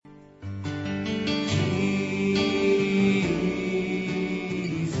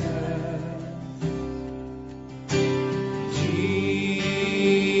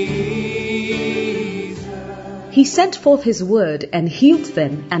He sent forth his word and healed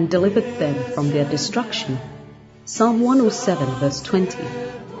them and delivered them from their destruction. Psalm 107 verse 20.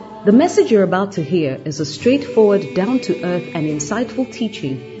 The message you're about to hear is a straightforward, down-to-earth and insightful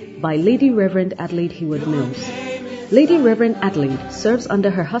teaching by Lady Reverend Adelaide Heward Mills. Lady Reverend Adelaide serves under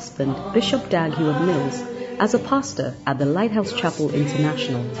her husband, Bishop Dag Heward Mills, as a pastor at the Lighthouse Chapel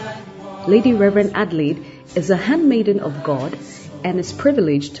International. Lady Reverend Adelaide is a handmaiden of God and is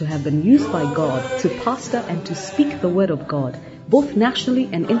privileged to have been used by God to pastor and to speak the word of God, both nationally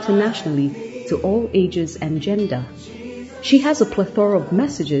and internationally, to all ages and gender. She has a plethora of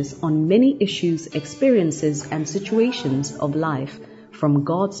messages on many issues, experiences, and situations of life from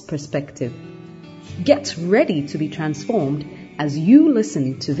God's perspective. Get ready to be transformed as you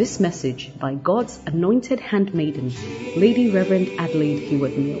listen to this message by God's anointed handmaiden, Lady Reverend Adelaide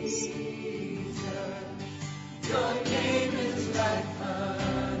Heward Mills.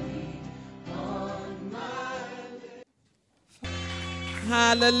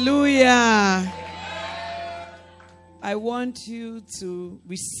 Hallelujah. I want you to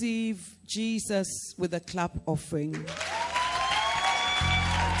receive Jesus with a clap offering.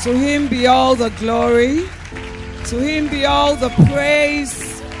 To him be all the glory. To him be all the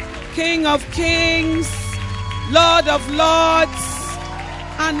praise. King of kings, Lord of lords,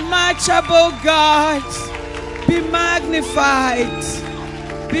 unmatchable God. Be magnified.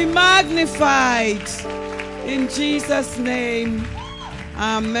 Be magnified. In Jesus' name,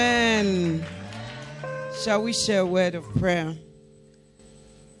 amen. Shall we share a word of prayer?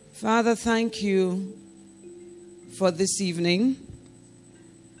 Father, thank you for this evening.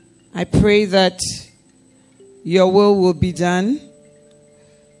 I pray that your will be done.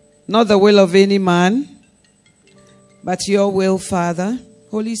 Not the will of any man, but your will, Father.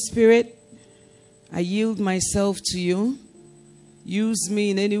 Holy Spirit, I yield myself to you. Use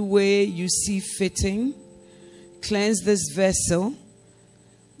me in any way you see fitting. Cleanse this vessel.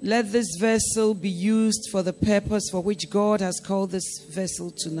 Let this vessel be used for the purpose for which God has called this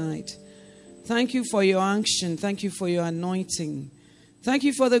vessel tonight. Thank you for your unction. Thank you for your anointing. Thank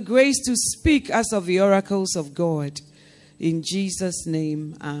you for the grace to speak as of the oracles of God. In Jesus'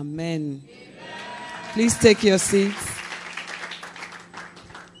 name, amen. Please take your seats.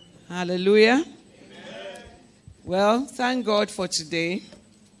 Hallelujah. Well, thank God for today.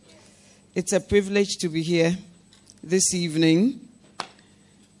 It's a privilege to be here this evening.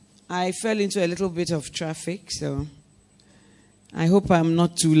 I fell into a little bit of traffic, so I hope I'm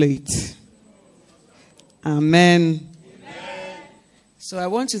not too late. Amen. So I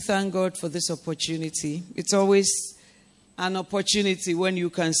want to thank God for this opportunity. It's always an opportunity when you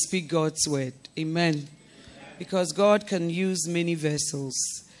can speak God's word. Amen. Because God can use many vessels.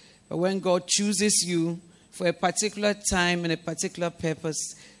 But when God chooses you for a particular time and a particular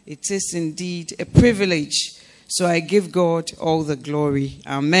purpose, it is indeed a privilege. So I give God all the glory.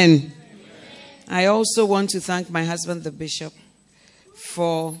 Amen. I also want to thank my husband, the bishop,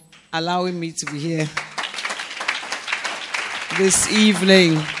 for allowing me to be here this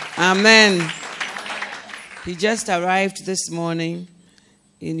evening. Amen. He just arrived this morning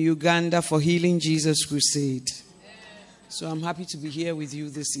in Uganda for Healing Jesus Crusade. So I'm happy to be here with you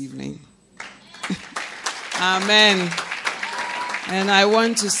this evening. Amen. And I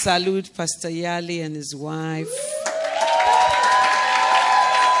want to salute Pastor Yali and his wife.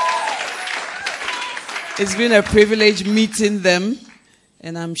 It's been a privilege meeting them,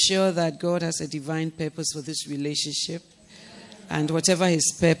 and I'm sure that God has a divine purpose for this relationship. And whatever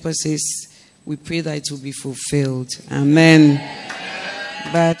his purpose is, we pray that it will be fulfilled. Amen.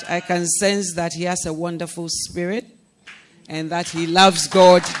 But I can sense that he has a wonderful spirit and that he loves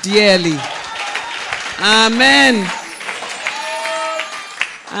God dearly. Amen.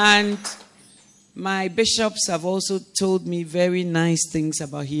 And my bishops have also told me very nice things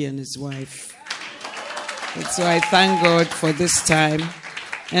about he and his wife. And so I thank God for this time.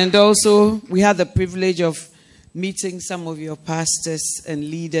 And also, we had the privilege of meeting some of your pastors and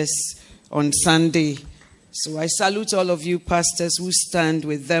leaders on Sunday. So I salute all of you pastors who stand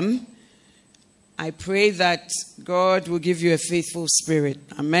with them. I pray that God will give you a faithful spirit.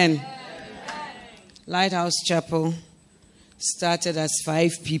 Amen. Lighthouse Chapel started as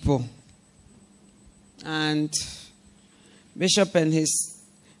 5 people. And Bishop and his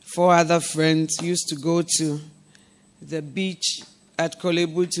 4 other friends used to go to the beach at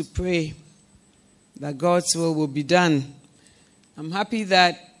Kolebu to pray that God's will be done. I'm happy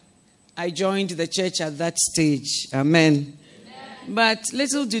that I joined the church at that stage. Amen. But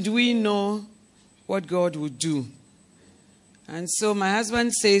little did we know what God would do. And so my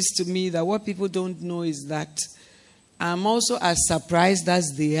husband says to me that what people don't know is that I'm also as surprised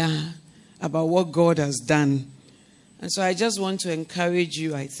as they are about what God has done. And so I just want to encourage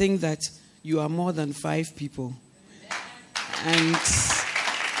you. I think that you are more than 5 people. And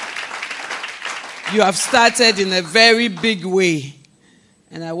you have started in a very big way.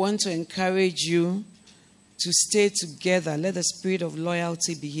 And I want to encourage you to stay together. Let the spirit of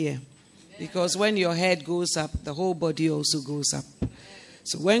loyalty be here. Because when your head goes up, the whole body also goes up.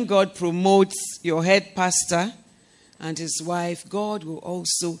 So when God promotes your head pastor and his wife, God will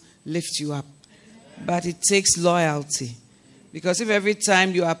also lift you up. But it takes loyalty. Because if every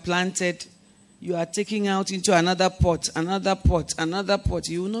time you are planted, you are taking out into another pot,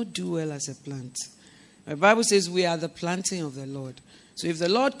 you will not do well as a plant. The Bible says we are the planting of the Lord. So if the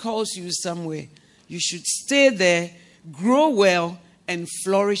Lord calls you somewhere, you should stay there, grow well, and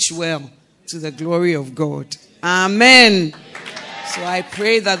flourish well to the glory of God. Amen. So I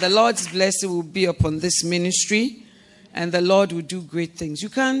pray that the Lord's blessing will be upon this ministry and the Lord will do great things. You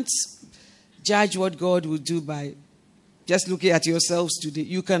can't judge what God will do by just looking at yourselves today.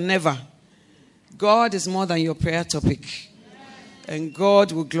 You can never. God is more than your prayer topic. And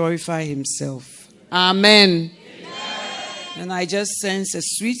God will glorify himself. Amen. And I just sense a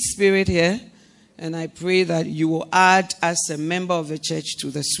sweet spirit here. And I pray that you will add as a member of the church to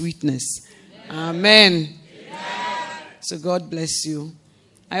the sweetness. Amen. So God bless you.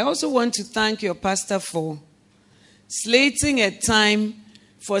 I also want to thank your pastor for slating a time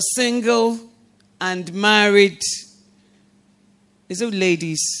for single and married. Is it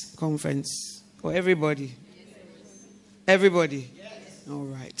ladies conference? For everybody? Everybody? All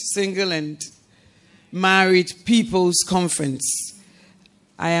right. Single and married people's conference.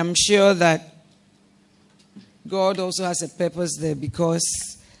 I am sure that God also has a purpose there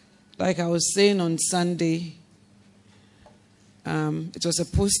because, like I was saying on Sunday, it was a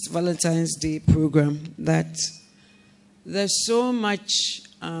post-Valentine's Day program, that there's so much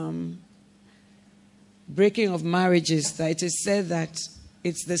breaking of marriages that it is said that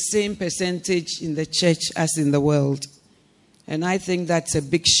it's the same percentage in the church as in the world. And I think that's a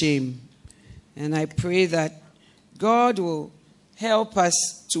big shame. And I pray that God will help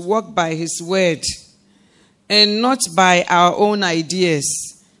us to walk by his word and not by our own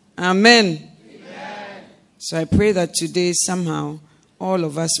ideas. Amen. Amen. So I pray that today somehow all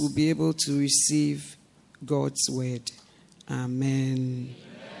of us will be able to receive God's word. Amen.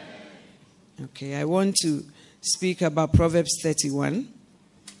 Amen. Okay, I want to speak about Proverbs 31.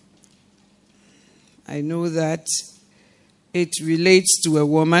 I know that it relates to a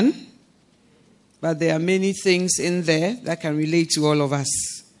woman, but there are many things in there that can relate to all of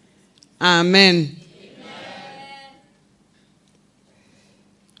us. Amen.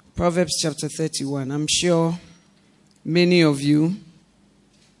 Proverbs chapter 31. I'm sure many of you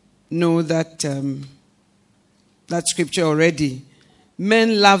know that that scripture already.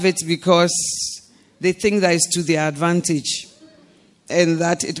 Men love it because they think that it's to their advantage and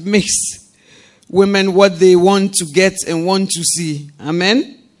that it makes women what they want to get and want to see.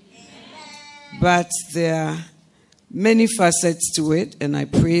 Amen? But there are many facets to it, and I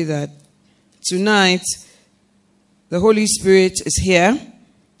pray that tonight the Holy Spirit is here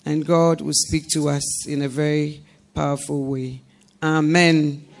and God will speak to us in a very powerful way.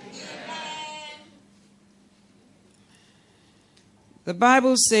 Amen. The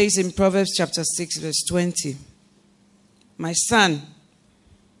Bible says in Proverbs chapter 6 verse 20, "My son,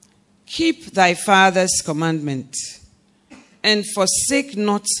 keep thy father's commandment and forsake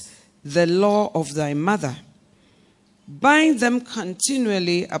not the law of thy mother. Bind them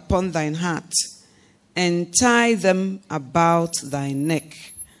continually upon thine heart and tie them about thy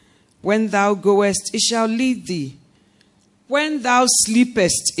neck. When thou goest, it shall lead thee. When thou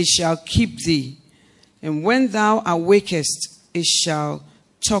sleepest, it shall keep thee. And when thou awakest, it shall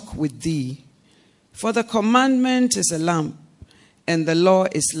talk with thee. For the commandment is a lamp, and the law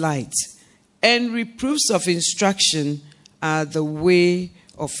is light, and reproofs of instruction are the way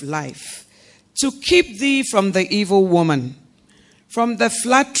of life. To keep thee from the evil woman, from the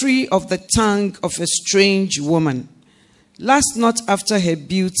flattery of the tongue of a strange woman. Lust not after her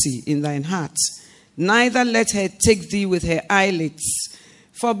beauty in thine heart, neither let her take thee with her eyelids.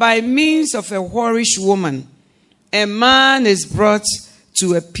 For by means of a whorish woman, a man is brought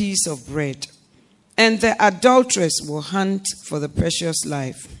to a piece of bread, and the adulteress will hunt for the precious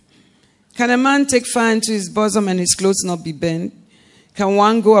life. Can a man take fire into his bosom and his clothes not be burnt? Can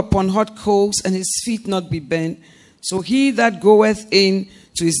one go upon hot coals and his feet not be burnt? So he that goeth in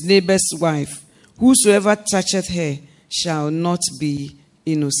to his neighbor's wife, whosoever toucheth her, shall not be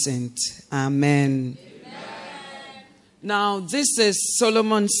innocent." Amen. Amen. Now, this is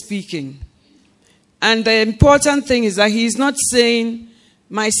Solomon speaking. And the important thing is that he is not saying,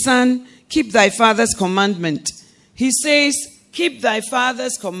 "My son, keep thy father's commandment." He says, keep thy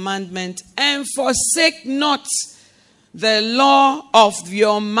father's commandment and forsake not the law of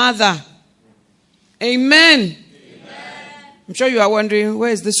your mother. Amen. Amen. I'm sure you are wondering,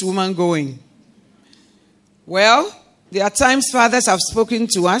 where is this woman going? Well, there are times fathers have spoken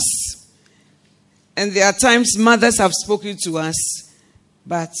to us, and there are times mothers have spoken to us,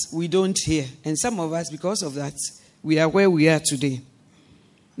 but we don't hear. And some of us, because of that, we are where we are today.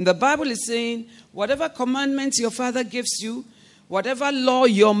 And the Bible is saying, whatever commandments your father gives you, whatever law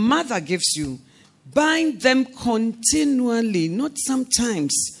your mother gives you, bind them continually, not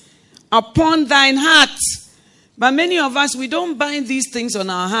sometimes, upon thine heart. But many of us, we don't bind these things on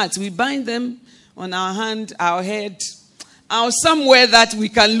our hearts. We bind them on our hand, our head, or somewhere that we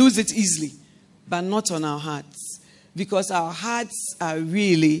can lose it easily, but not on our hearts. Because our hearts are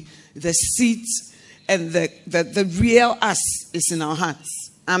really the seat, and the real us is in our hearts.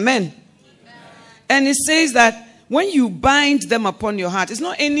 Amen. Amen. And it says that when you bind them upon your heart, it's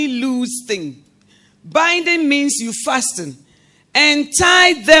not any loose thing. Binding means you fasten and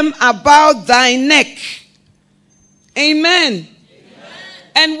tie them about thy neck. Amen. Amen.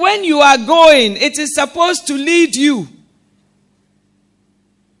 And when you are going, it is supposed to lead you.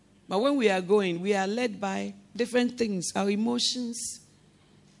 But when we are going, we are led by different things, our emotions.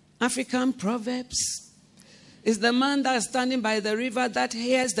 African proverbs. Is the man that is standing by the river that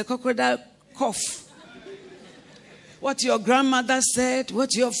hears the crocodile cough. What your grandmother said,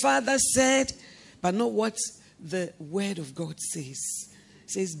 what your father said, but not what the word of God says.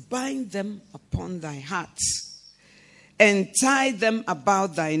 It says, bind them upon thy heart and tie them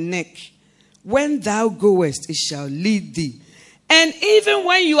about thy neck. When thou goest, it shall lead thee. And even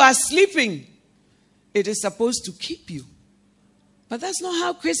when you are sleeping, it is supposed to keep you. But that's not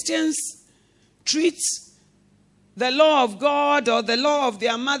how Christians treat the law of God or the law of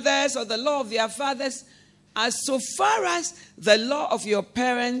their mothers or the law of their fathers. As so far as the law of your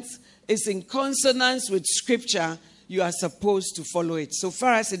parents is in consonance with Scripture, you are supposed to follow it. So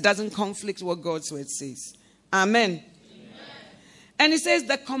far as it doesn't conflict what God's word says. Amen. Amen. And it says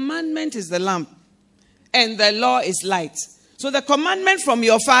the commandment is the lamp and the law is light. So the commandment from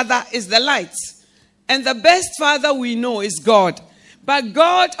your father is the light. And the best father we know is God. But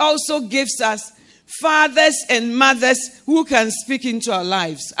God also gives us fathers and mothers who can speak into our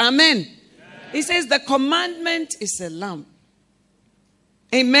lives. Amen. He says the commandment is a lamp.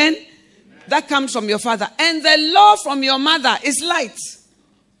 Amen. Amen. That comes from your father. And the law from your mother is light.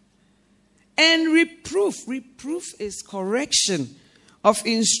 And reproof is correction of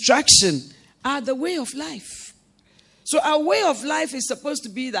instruction, are the way of life. So our way of life is supposed to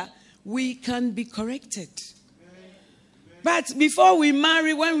be that we can be corrected. But before we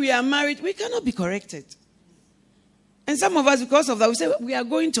marry, when we are married, we cannot be corrected. And some of us, because of that, we say, we are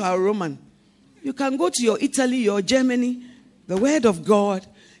going to our Roman. You can go to your Italy, your Germany. The word of God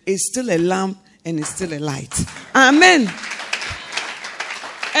is still a lamp and is still a light. Amen.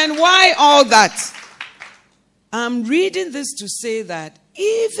 And why all that? I'm reading this to say that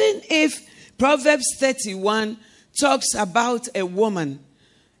even if Proverbs 31 talks about a woman,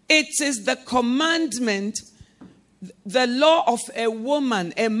 it is the commandment, the law of a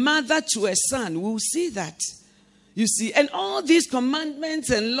woman, a mother to a son. We'll see that. You see, and all these commandments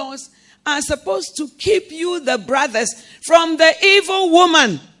and laws are supposed to keep you, the brothers, from the evil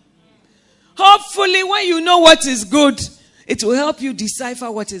woman. Hopefully, when you know what is good, it will help you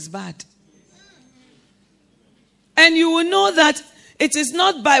decipher what is bad. And you will know that it is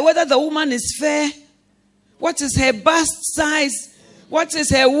not by whether the woman is fair, what is her bust size, what is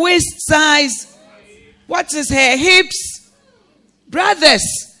her waist size, what is her hips. Brothers,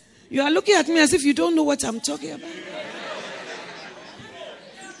 you are looking at me as if you don't know what I'm talking about.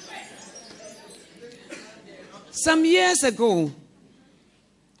 Some years ago,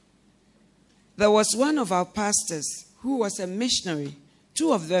 there was one of our pastors who was a missionary,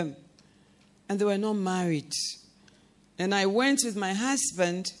 two of them, and they were not married. And I went with my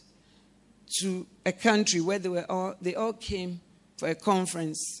husband to a country where they all came for a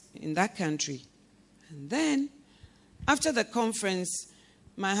conference in that country. And then, after the conference,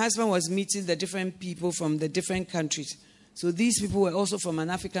 my husband was meeting the different people from the different countries. So these people were also from an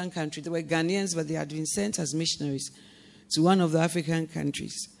African country. They were Ghanaians, but they had been sent as missionaries to one of the African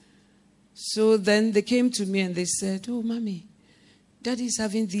countries. So then they came to me and they said, "Oh, Mommy, Daddy's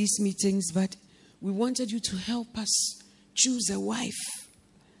having these meetings, but we wanted you to help us choose a wife."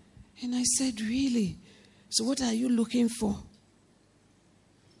 And I said, "Really? So what are you looking for?"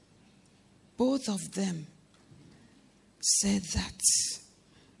 Both of them said that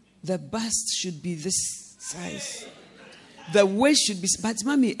the bust should be this size. The waist should be, but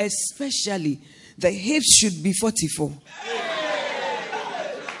Mommy, especially the hips should be 44.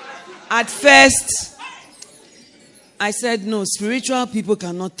 At first, I said, no, spiritual people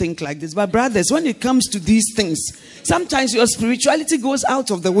cannot think like this. But brothers, when it comes to these things, sometimes your spirituality goes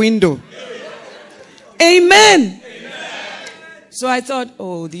out of the window. Amen. So I thought,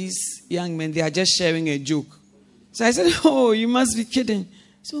 oh, these young men, they are just sharing a joke. So I said, oh, you must be kidding.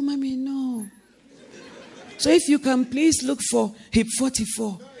 So, mommy, no. So if you can please look for hip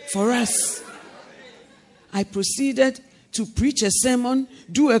 44 for us. I proceeded to preach a sermon,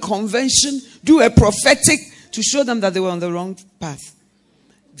 do a convention, do a prophetic to show them that they were on the wrong path.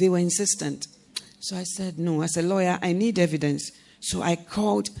 They were insistent. So I said, no, as a lawyer, I need evidence. So I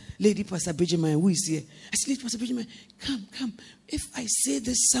called Lady Pastor Bridgetman, who is here. I said, Lady Pastor Bridgetman, come. If I say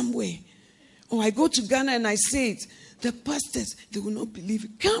this somewhere, or I go to Ghana and I say it, the pastors, they will not believe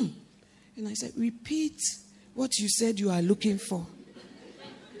it. Come. And I said, repeat what you said you are looking for.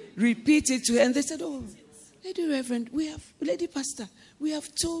 Repeat it to her. And they said, oh, Lady Reverend, Lady Pastor, we have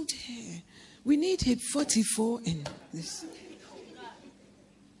told her we need hip 44 and this.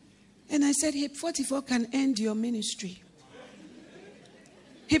 And I said, hip 44 can end your ministry.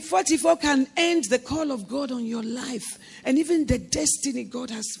 Hip 44 can end the call of God on your life and even the destiny God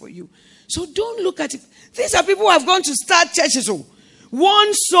has for you. So don't look at it. These are people who have gone to start churches,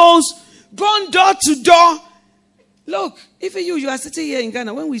 won souls, gone door to door. Look, if you are sitting here in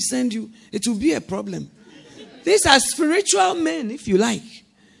Ghana, when we send you, it will be a problem. These are spiritual men, if you like.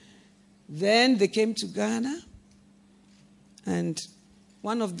 Then they came to Ghana, and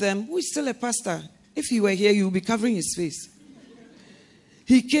one of them, who is still a pastor, if he were here, he would be covering his face.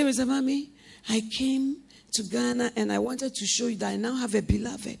 He came and said, Mommy, I came to Ghana and I wanted to show you that I now have a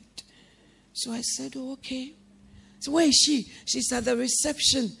beloved. So I said, oh, okay. So where is she? She's at the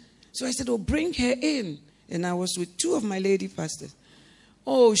reception. So I said, oh, bring her in. And I was with two of my lady pastors.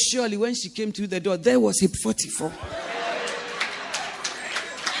 Oh, surely when she came through the door, there was hip 44.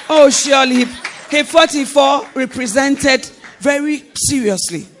 Oh, surely hip 44 represented very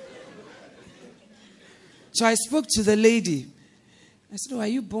seriously. So I spoke to the lady. I said, oh, are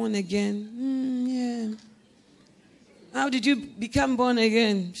you born again? Yeah. How did you become born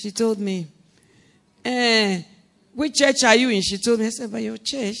again? She told me. Which church are you in? She told me. I said, by your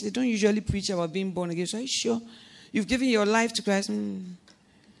church, they don't usually preach about being born again. So are you sure you've given your life to Christ?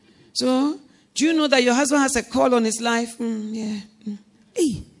 So, do you know that your husband has a call on his life? Yeah.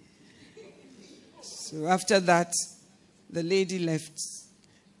 Hey. So after that, the lady left.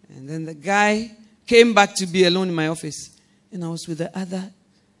 And then the guy came back to be alone in my office. And I was with the other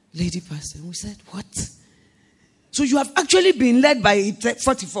lady pastor. And we said, what? So you have actually been led by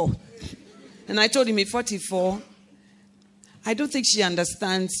 44. And I told him, 44, I don't think she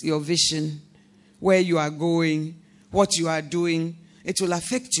understands your vision, where you are going, what you are doing. It will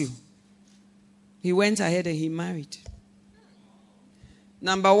affect you. He went ahead and he married.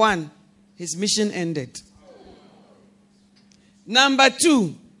 Number one, his mission ended. Number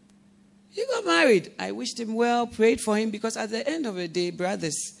two, he got married. I wished him well, prayed for him, because at the end of the day,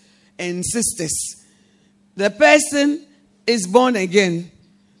 brothers and sisters, the person is born again.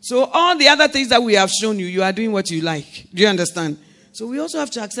 So all the other things that we have shown you, you are doing what you like. Do you understand? So we also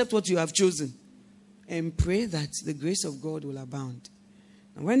have to accept what you have chosen and pray that the grace of God will abound.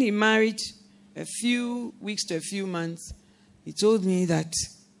 And when he married, a few weeks to a few months, he told me that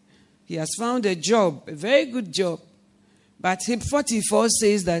he has found a job, a very good job. But hip 44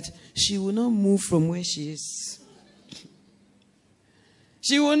 says that she will not move from where she is.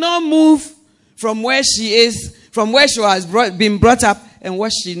 She will not move from where she is, from where she has been brought up and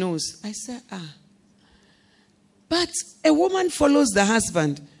what she knows. I said, But a woman follows the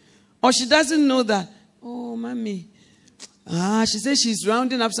husband. Or she doesn't know that, oh, mommy. She says she's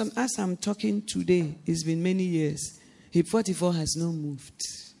rounding up some. As I'm talking today, it's been many years. Hip 44 has not moved.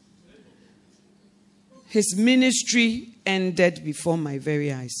 His ministry ended before my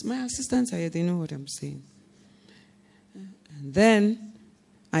very eyes. My assistants are here, they know what I'm saying. And then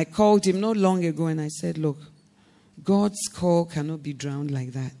I called him not long ago and I said, look, God's call cannot be drowned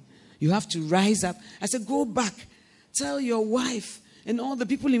like that. You have to rise up. I said, go back. Tell your wife and all the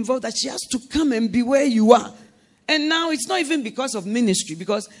people involved that she has to come and be where you are. And now it's not even because of ministry,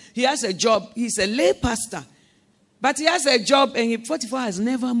 because he has a job. He's a lay pastor. But he has a job and hip 44 has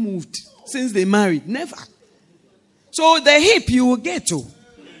never moved since they married. Never. So the hip you will get to.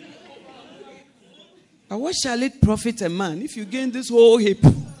 But what shall it profit a man if you gain this whole hip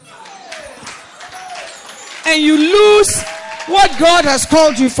and you lose what God has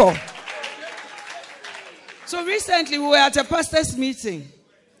called you for? So recently we were at a pastor's meeting.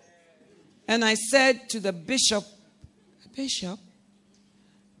 And I said to the bishop, Bishop,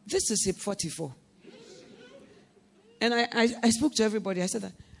 this is hip 44. And I spoke to everybody. I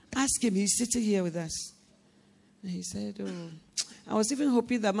said, ask him. He's sitting here with us. And he said, I was even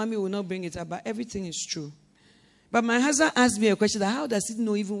hoping that mommy will not bring it up, but everything is true. But my husband asked me a question. How does he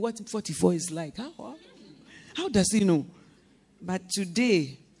know even what 44 is like? How does he know? But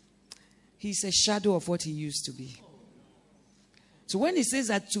today, he's a shadow of what he used to be. So when he says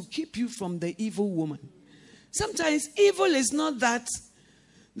that to keep you from the evil woman, sometimes evil is not that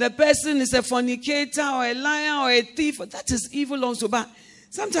the person is a fornicator or a liar or a thief. That is evil also. But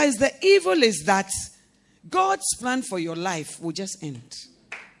sometimes the evil is that God's plan for your life will just end.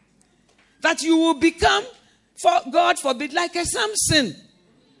 That you will become, for God forbid, like a Samson.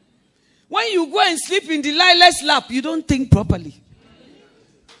 When you go and sleep in Delilah's lap, you don't think properly.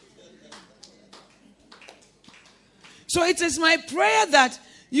 So it is my prayer that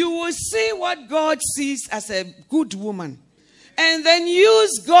you will see what God sees as a good woman. And then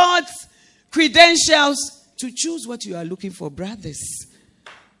use God's credentials to choose what you are looking for, brothers.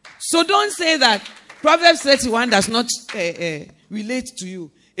 So don't say that Proverbs 31 does not relate to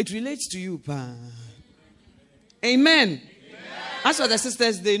you. It relates to you. Amen. As for the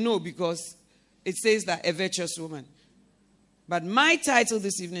sisters, they know because it says that a virtuous woman. But my title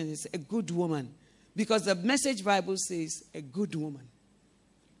this evening is a good woman. Because the Message Bible says a good woman.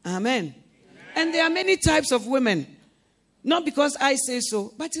 Amen. And there are many types of women. Not because I say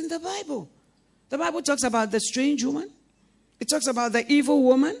so, but in the Bible. The Bible talks about the strange woman. It talks about the evil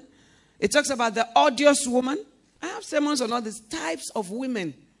woman. It talks about the odious woman. I have sermons on all these types of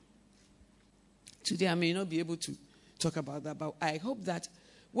women. Today I may not be able to talk about that, but I hope that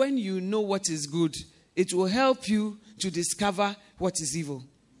when you know what is good, it will help you to discover what is evil.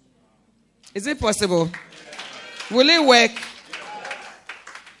 Is it possible? Will it work?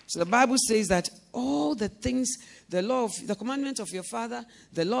 So the Bible says that all the things, the commandment of your father,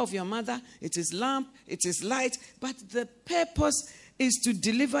 the law of your mother, it is lamp, it is light, but the purpose is to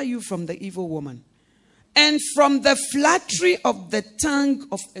deliver you from the evil woman and from the flattery of the tongue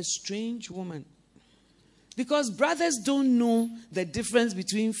of a strange woman. Because brothers don't know the difference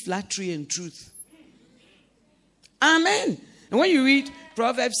between flattery and truth. Amen. And when you read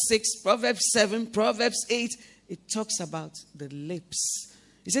Proverbs 6, Proverbs 7, Proverbs 8, it talks about the lips.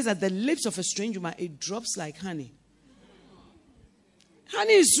 It says that the lips of a strange woman, it drops like honey.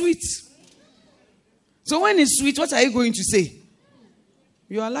 Honey is sweet. So when it's sweet, what are you going to say?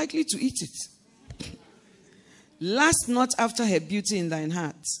 You are likely to eat it. Last not after her beauty in thine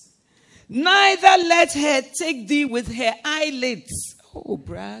heart. Neither let her take thee with her eyelids. Oh,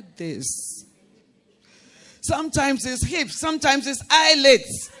 brothers. Sometimes it's hips, sometimes it's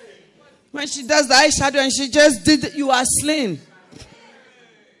eyelids. When she does the eyeshadow and she just did it, you are slain.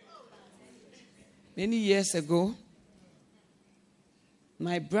 Many years ago,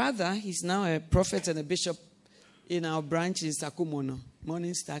 my brother, he's now a prophet and a bishop in our branch in Sakumono,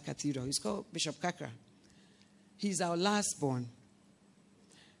 Morning Star Cathedral. He's called Bishop Kakra. He's our last born.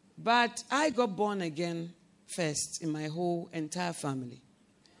 But I got born again first in my whole entire family.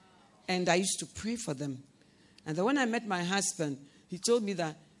 And I used to pray for them. And then when I met my husband, he told me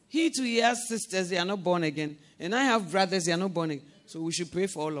that he too, he has sisters, they are not born again. And I have brothers, they are not born again. So we should pray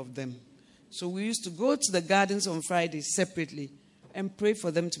for all of them. So we used to go to the gardens on Fridays separately and pray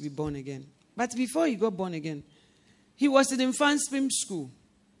for them to be born again. But before he got born again, he was in infant swim school.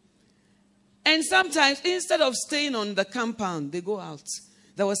 And sometimes, instead of staying on the compound, they go out.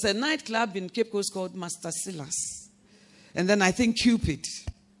 There was a nightclub in Cape Coast called Master Silas. And then I think Cupid.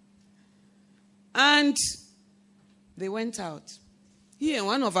 And they went out. He and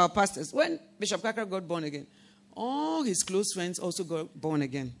one of our pastors, when Bishop Kakra got born again, all his close friends also got born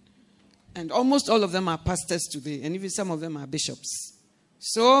again. And almost all of them are pastors today. And even some of them are bishops.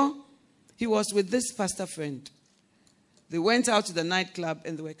 So, he was with this pastor friend. They went out to the nightclub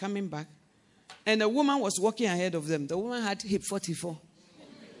and they were coming back. And a woman was walking ahead of them. The woman had hip 44.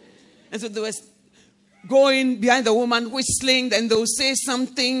 And so they were going behind the woman, whistling. Then they'll say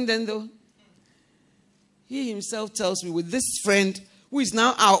something. He himself tells me with this friend, who is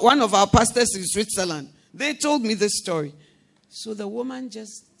now one of our pastors in Switzerland. They told me this story. So the woman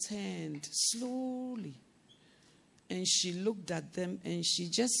just turned slowly. And she looked at them and she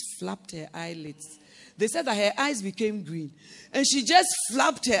just flapped her eyelids. They said that her eyes became green. And she just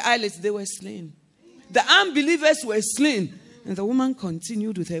flapped her eyelids. They were slain. The unbelievers were slain. And the woman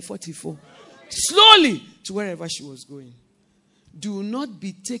continued with her 44. Slowly to wherever she was going. Do not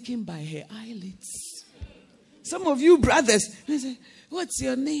be taken by her eyelids. Some of you brothers, they say, what's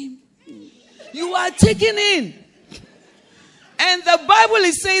your name? You are taken in. And the Bible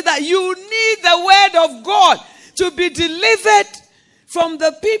is saying that you need the word of God to be delivered from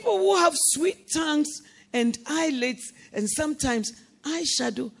the people who have sweet tongues and eyelids, and sometimes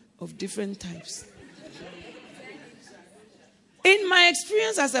eyeshadow of different types. In my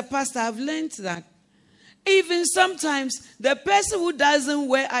experience as a pastor, I've learned that even sometimes the person who doesn't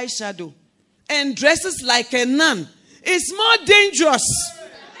wear eyeshadow and dresses like a nun is more dangerous.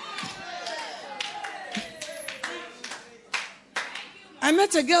 I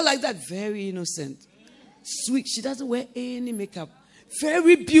met a girl like that, very innocent, sweet. She doesn't wear any makeup.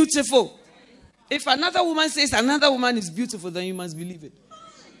 Very beautiful. If another woman says another woman is beautiful, then you must believe it.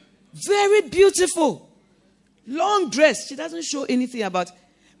 Very beautiful. Long dress. She doesn't show anything about it.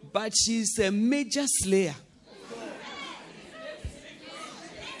 But she's a major slayer.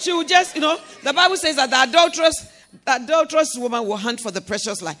 She will just, the Bible says that the adulterous woman will hunt for the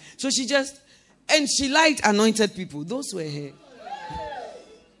precious life. So she light anointed people. Those were her.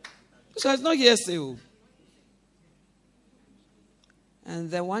 So it's not hearsay. And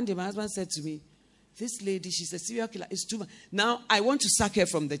then one day my husband said to me, this lady, she's a serial killer. It's too much. Now I want to sack her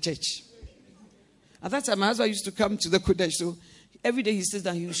from the church. At that time, my husband used to come to the Kodesh. So every day he sits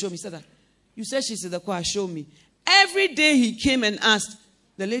down, he will show me. He said that, you said she's in the choir, show me. Every day he came and asked,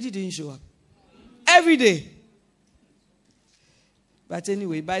 the lady didn't show up. Every day. But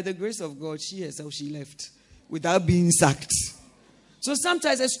anyway, by the grace of God, she herself, she left without being sacked. So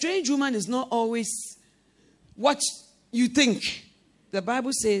sometimes a strange woman is not always what you think. The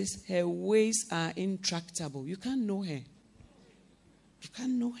Bible says her ways are intractable. You can't know her. You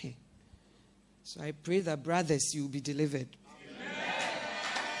can't know her. So I pray that, brothers, you will be delivered.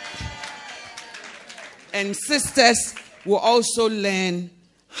 And sisters will also learn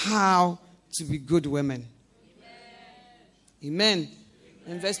how to be good women. Amen.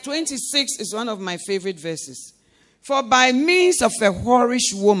 And verse 26 is one of my favorite verses. For by means of a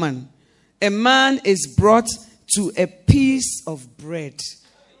whorish woman, a man is brought to a piece of bread,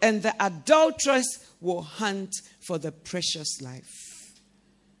 and the adulteress will hunt for the precious life.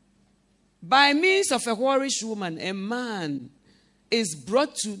 By means of a whorish woman, a man is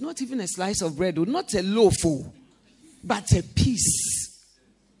brought to not even a slice of bread, or not a loaf, but a piece.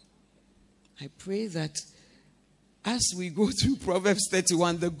 I pray that as we go through Proverbs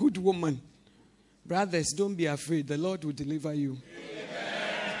 31, the good woman, brothers, don't be afraid. The Lord will deliver you.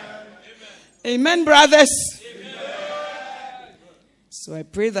 Amen, Amen brothers. Amen. So I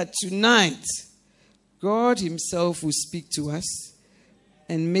pray that tonight, God himself will speak to us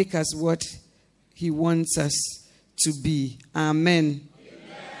and make us what he wants us to be. Amen. Amen.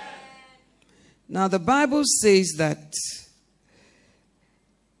 Now the Bible says that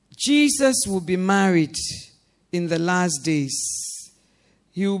Jesus will be married in the last days.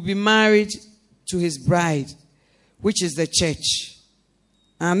 He will be married to his bride, which is the church.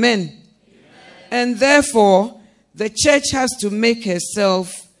 Amen. Amen. And therefore, the church has to make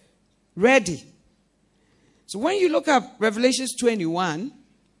herself ready. So when you look at Revelation 21,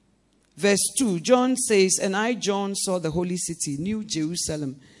 verse 2, John says, and I, John, saw the holy city, New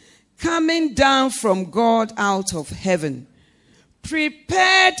Jerusalem, coming down from God out of heaven,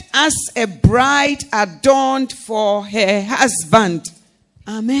 prepared as a bride adorned for her husband.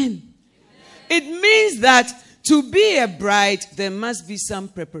 Amen. It means that to be a bride, there must be some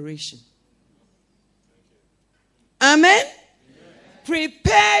preparation. Amen.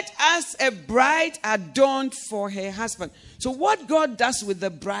 Prepared as a bride adorned for her husband. So what God does with the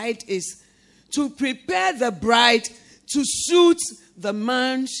bride is to prepare the bride to suit the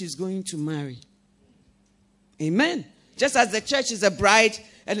man she's going to marry. Amen. Just as the church is a bride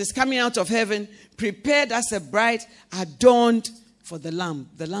and is coming out of heaven, prepared as a bride adorned for the Lamb.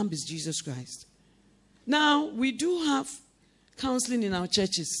 The Lamb is Jesus Christ. Now, we do have counseling in our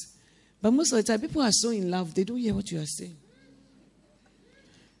churches. But most of the time, people are so in love, they don't hear what you are saying.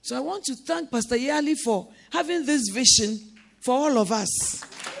 So I want to thank Pastor Yali for having this vision for all of us.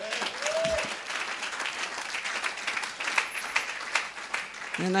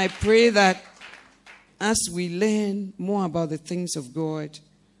 And I pray that as we learn more about the things of God,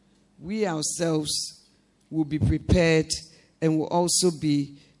 we ourselves will be prepared and will also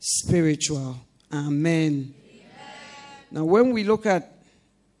be spiritual. Amen. Now when we look at,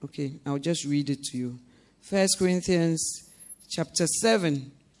 okay, I'll just read it to you. 1 Corinthians chapter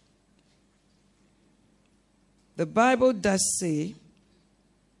 7. The Bible does say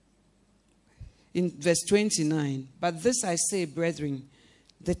in verse 29, but this I say, brethren,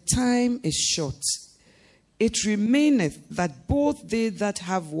 the time is short. It remaineth that both they that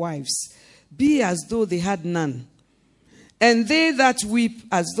have wives be as though they had none, and they that weep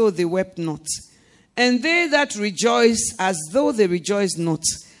as though they wept not, and they that rejoice as though they rejoiced not,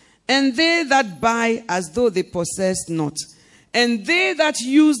 and they that buy as though they possessed not, and they that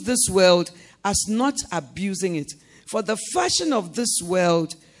use this world as not abusing it. For the fashion of this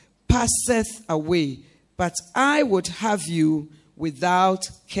world passeth away, but I would have you without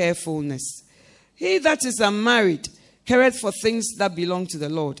carefulness. He that is unmarried careth for things that belong to the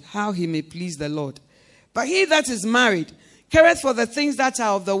Lord, how he may please the Lord. But he that is married careth for the things that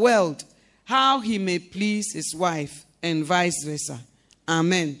are of the world, how he may please his wife, and vice versa.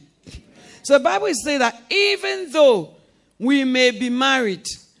 Amen. So the Bible is saying that even though we may be married,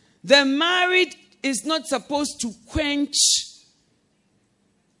 the married is not supposed to quench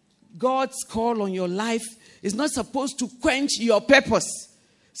God's call on your life. It's not supposed to quench your purpose.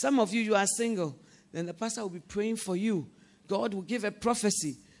 Some of you are single. Then the pastor will be praying for you. God will give a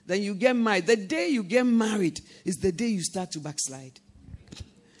prophecy. Then you get married. The day you get married is the day you start to backslide.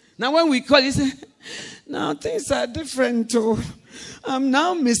 Now when we call, you say, now things are different. Oh, I'm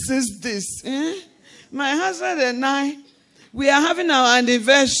now Mrs. This. My husband and I, we are having our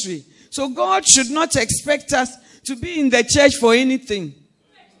anniversary. So God should not expect us to be in the church for anything.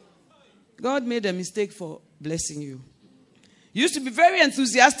 God made a mistake for blessing you. You used to be very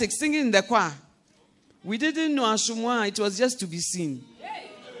enthusiastic singing in the choir. We didn't know Ashumwa. It was just to be seen.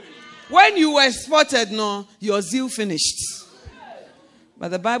 When you were spotted, no, your zeal finished.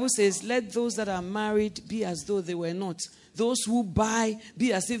 But the Bible says, let those that are married be as though they were not. Those who buy,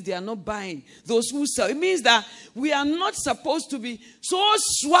 be as if they are not buying. Those who sell. It means that we are not supposed to be so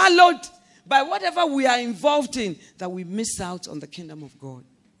swallowed by whatever we are involved in that we miss out on the kingdom of God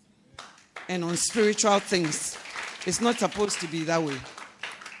and on spiritual things. It's not supposed to be that way.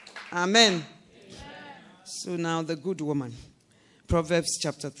 Amen. Amen. So now the good woman. Proverbs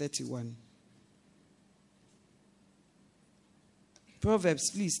chapter 31.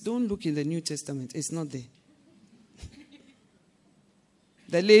 Proverbs, please don't look in the New Testament. It's not there.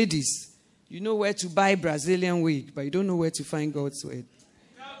 The ladies, you know where to buy Brazilian wig, but you don't know where to find God's word.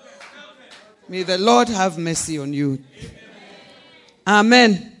 May the Lord have mercy on you. Amen.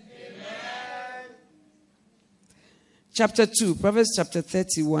 Amen. Chapter 2, Proverbs chapter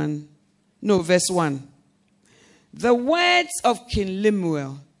 31. No, verse 1. The words of King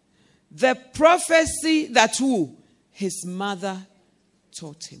Lemuel, the prophecy that who? His mother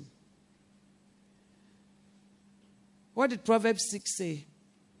taught him. What did Proverbs 6 say?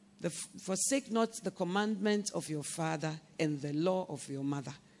 Forsake not the commandment of your father and the law of your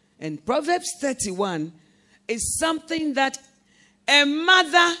mother. And Proverbs 31 is something that a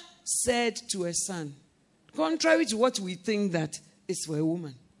mother said to a son. Contrary to what we think that is for a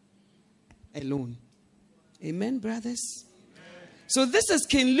woman alone. Amen, brothers? Amen. So this is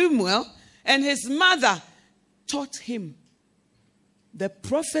King Lemuel, and his mother taught him the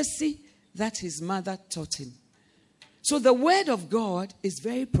prophecy that his mother taught him. So the word of God is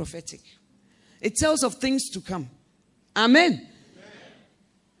very prophetic. It tells of things to come. Amen. Amen.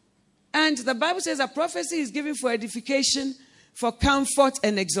 And the Bible says a prophecy is given for edification, for comfort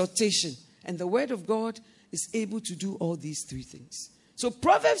and exhortation. And the word of God is able to do all these three things. So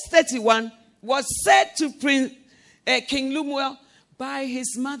Proverbs 31 was said to King Lemuel by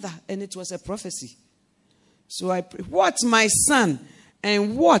his mother, and it was a prophecy. So I pray, what my son,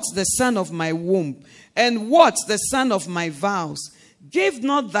 and what the son of my womb, and what the son of my vows, give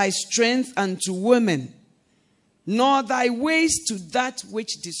not thy strength unto women, nor thy ways to that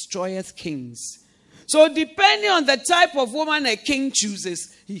which destroyeth kings. So depending on the type of woman a king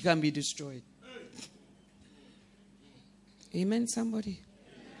chooses, he can be destroyed. Amen, somebody?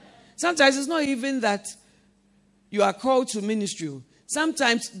 Sometimes it's not even that you are called to ministry.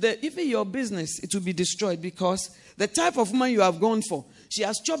 Sometimes even your business, it will be destroyed because the type of woman you have gone for, she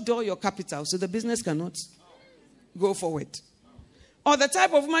has chopped all your capital, so the business cannot go forward. Or the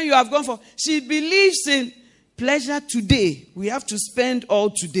type of woman you have gone for, she believes in pleasure today. We have to spend all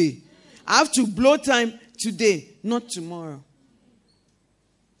today. I have to blow time today, not tomorrow.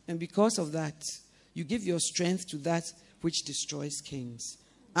 And because of that, you give your strength to that which destroys kings.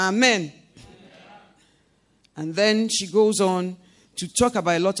 Amen. And then she goes on to talk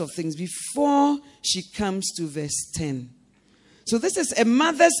about a lot of things before she comes to verse 10. So this is a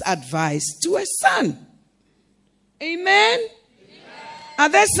mother's advice to a son. Amen? Amen. Are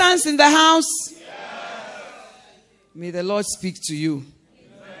there sons in the house? Yes. May the Lord speak to you.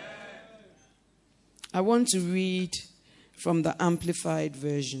 Amen. I want to read from the Amplified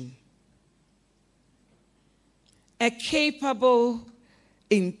Version. A capable,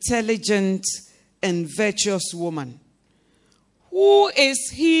 intelligent, and virtuous woman. Who is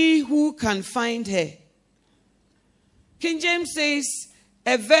he who can find her? King James says,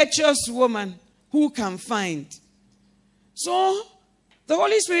 a virtuous woman who can find. So, the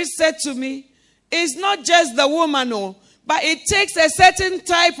Holy Spirit said to me, it's not just the woman, but it takes a certain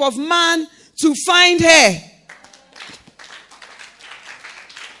type of man to find her.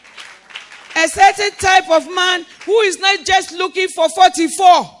 A certain type of man who is not just looking for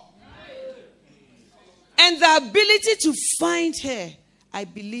 44. And the ability to find her, I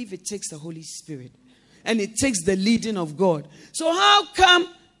believe it takes the Holy Spirit. And it takes the leading of God. So how come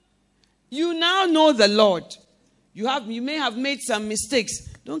you now know the Lord? You may have made some mistakes.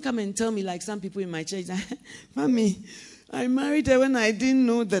 Don't come and tell me like some people in my church. Mommy, I married her when I didn't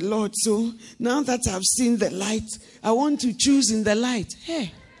know the Lord. So now that I've seen the light, I want to choose in the light.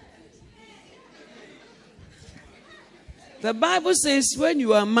 Hey. The Bible says when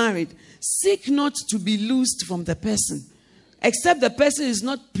you are married, seek not to be loosed from the person, except the person is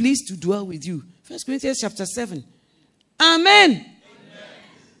not pleased to dwell with you. 1 Corinthians chapter 7. Amen.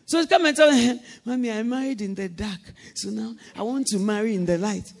 So come and tell me, Mommy, I married in the dark. So now I want to marry in the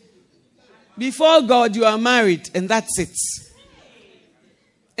light. Before God, you are married, and that's it.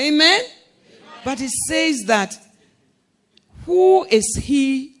 Amen? But it says that, who is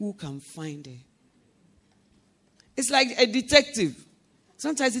he who can find her? It's like a detective.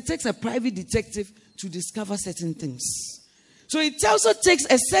 Sometimes it takes a private detective to discover certain things. So it also takes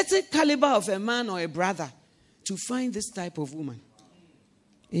a certain caliber of a man or a brother to find this type of woman.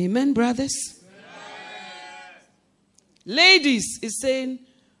 Amen, brothers? Ladies is saying,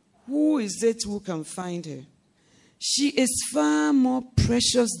 who is it who can find her? She is far more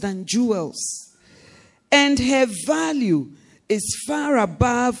precious than jewels, and her value is far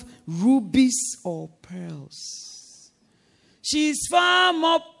above rubies or pearls. She is far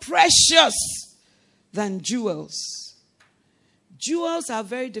more precious than jewels. Jewels are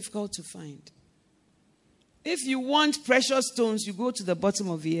very difficult to find. If you want precious stones, you go to the bottom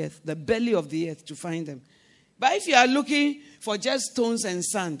of the earth, the belly of the earth, to find them. But if you are looking for just stones and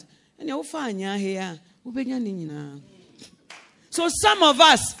sand, so some of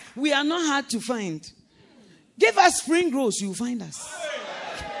us, we are not hard to find. Give us spring rolls, you'll find us.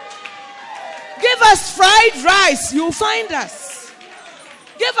 Give us fried rice, you'll find us.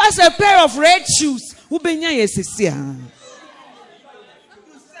 Give us a pair of red shoes.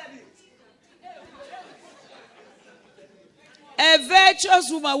 A virtuous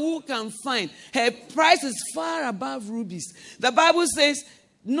woman who can find, her price is far above rubies. The Bible says,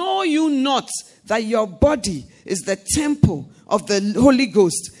 know you not that your body is the temple of the Holy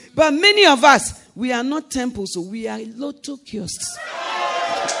Ghost. But many of us, we are not temples, so we are lotto kiosks.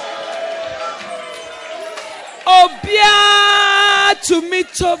 Obia to me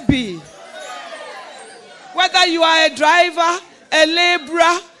to be. Whether you are a driver, a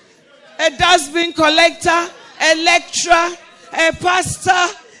laborer, a dustbin collector, a lecturer, a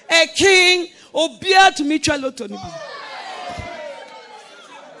pastor, a king, obia to me lotto.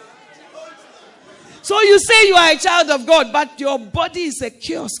 So you say you are a child of God, but your body is a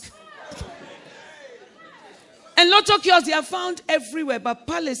kiosk. And lotto kiosks, they are found everywhere, but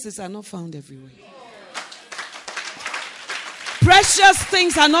palaces are not found everywhere. Precious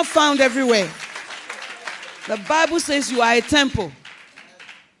things are not found everywhere. The Bible says you are a temple.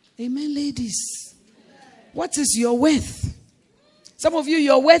 Amen, ladies. What is your worth? Some of you,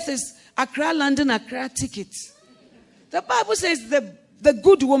 your worth is Accra, London, Accra ticket. The Bible says the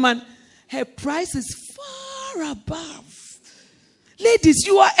good woman, her price is far above. Ladies,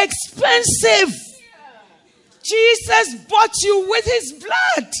 you are expensive. Jesus bought you with his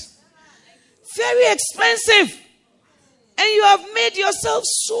blood. Very expensive. And you have made yourself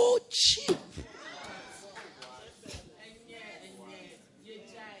so cheap.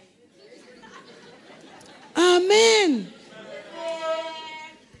 Amen.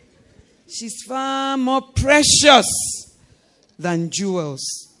 She's far more precious than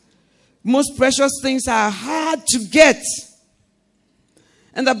jewels. Most precious things are hard to get.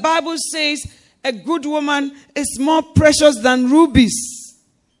 And the Bible says a good woman is more precious than rubies.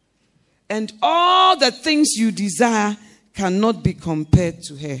 And all the things you desire cannot be compared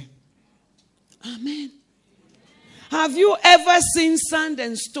to her. Amen. Have you ever seen sand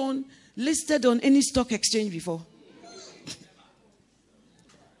and stone listed on any stock exchange before?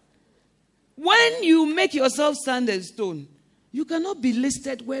 When you make yourself sand and stone, you cannot be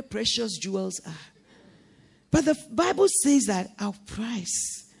listed where precious jewels are. But the Bible says that our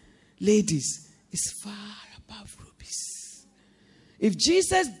price, ladies, is far above rubies. If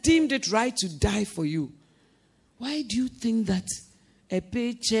Jesus deemed it right to die for you, why do you think that a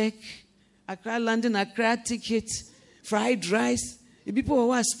paycheck, Accra, London, Accra ticket, fried rice, the people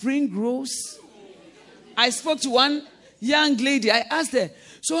who are spring rolls? I spoke to one young lady. I asked her,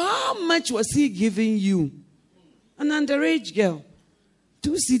 so how much was he giving you? An underage girl.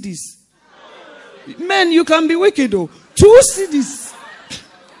 2 cedis. Men, you can be wicked though. 2 cedis.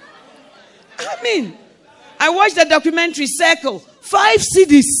 I mean, I watched the documentary Circle. 5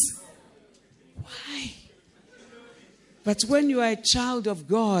 CDs. Why? But when you are a child of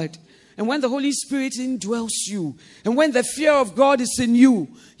God, and when the Holy Spirit indwells you, and when the fear of God is in you,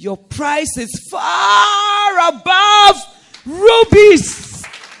 your price is far above rubies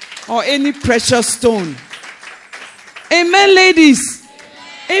or any precious stone. Amen, ladies.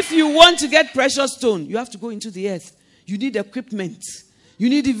 If you want to get precious stone, you have to go into the earth. You need equipment. You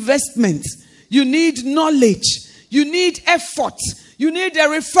need investment. You need knowledge. You need effort. You need a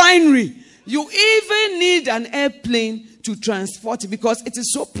refinery. You even need an airplane to transport it because it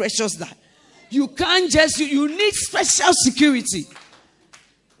is so precious that you can't just, you need special security.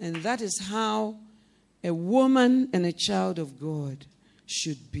 And that is how a woman and a child of God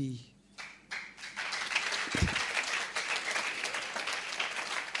should be.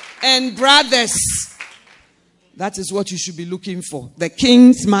 And brothers, that is what you should be looking for. The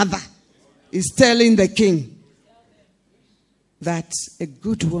king's mother is telling the king that a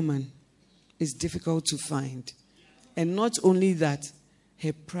good woman is difficult to find. And not only that,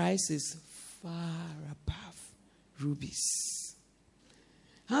 her price is far above rubies.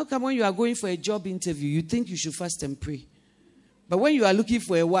 How come when you are going for a job interview, you think you should fast and pray? But when you are looking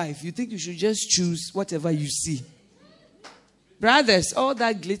for a wife, you think you should just choose whatever you see. Brothers, all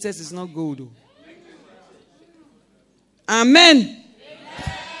that glitters is not gold. Though. Amen. Amen.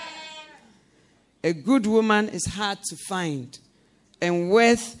 A good woman is hard to find and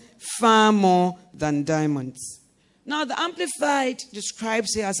worth far more than diamonds. Now, the Amplified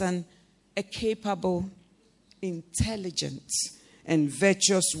describes her as a capable, intelligent, and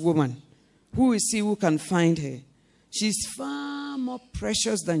virtuous woman. Who is he who can find her? She's far more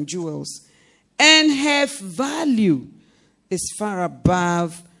precious than jewels, and her value is far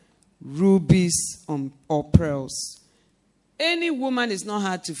above rubies or pearls. Any woman is not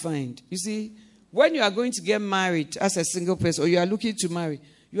hard to find. You see, when you are going to get married as a single person, or you are looking to marry,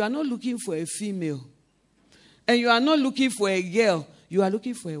 you are not looking for a female. And you are not looking for a girl. You are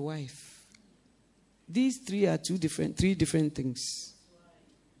looking for a wife. These three are three different things.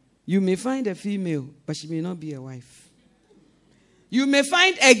 You may find a female, but she may not be a wife. You may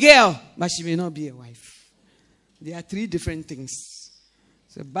find a girl, but she may not be a wife. There are three different things.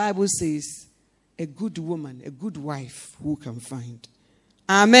 So the Bible says, a good woman, a good wife, who can find.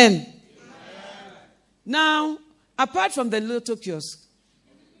 Amen. Amen. Now, apart from the little kiosk,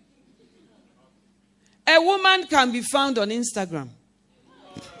 a woman can be found on Instagram.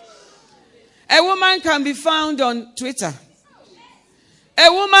 A woman can be found on Twitter.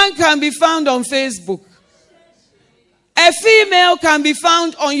 A woman can be found on Facebook. A female can be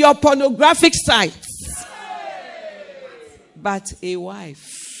found on your pornographic sites. But a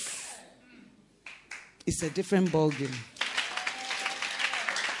wife is a different ballgame.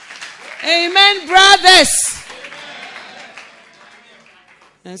 Amen, brothers.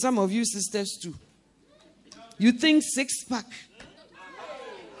 And some of you sisters too. You think 6-pack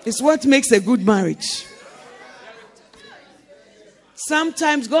is what makes a good marriage.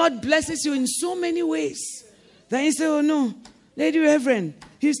 Sometimes God blesses you in so many ways. Then you say, oh no, Lady Reverend,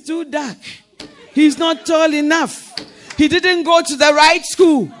 he's too dark. He's not tall enough. He didn't go to the right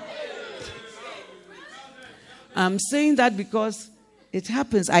school. I'm saying that because it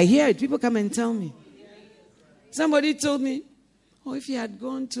happens. I hear it. People come and tell me. Somebody told me, oh, if he had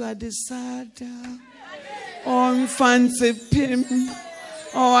gone to Adesada or Fancy Pim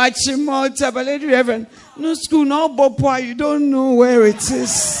or Achimota, but Lady Reverend, no school, no Bopwa, you don't know where it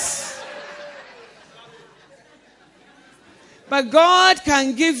is. But God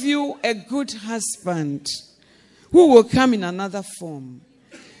can give you a good husband who will come in another form.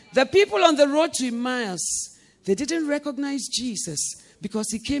 The people on the road to Emmaus, they didn't recognize Jesus because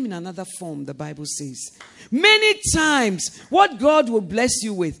he came in another form, the Bible says. Many times, what God will bless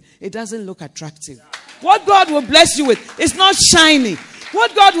you with, it doesn't look attractive. What God will bless you with is not shiny.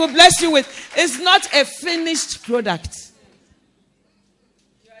 What God will bless you with is not a finished product.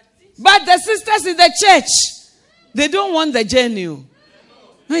 But the sisters in the church, they don't want the genuine.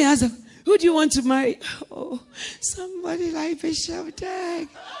 I ask them, who do you want to marry? Oh, somebody like Bishop Dag.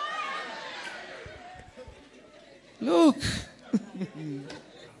 Look.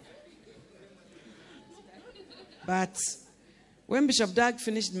 But when Bishop Dag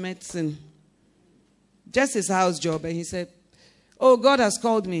finished medicine, just his house job, and he said, oh, God has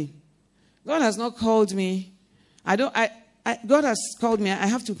called me. God has not called me. God has called me. I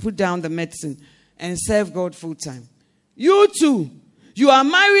have to put down the medicine and serve God full time. You too. You are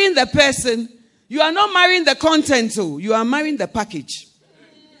marrying the person. You are not marrying the content. So you are marrying the package.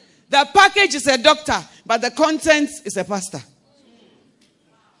 The package is a doctor, but the content is a pastor.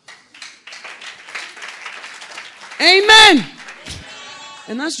 Amen.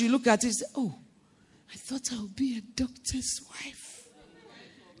 And as you look at it, you say, oh, I thought I would be a doctor's wife.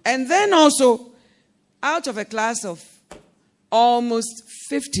 And then also, out of a class of almost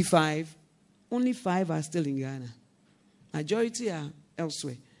 55, only 5 are still in Ghana. Majority are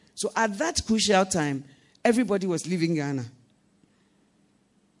elsewhere. So at that crucial time, everybody was leaving Ghana.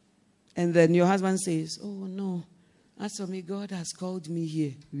 And then your husband says, oh no, as for me, God has called me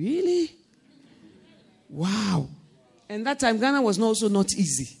here. Really? Wow. And that time, Ghana was also not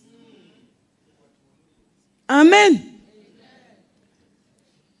easy. Amen.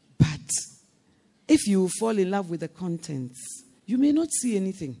 But if you fall in love with the contents, you may not see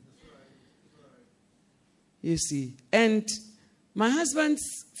anything. You see. And my husband's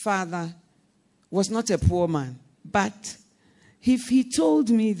father was not a poor man. But if he told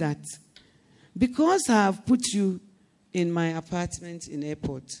me that because I have put you in my apartment in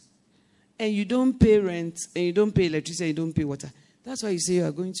airport, and you don't pay rent, and you don't pay electricity, and you don't pay water, that's why you say you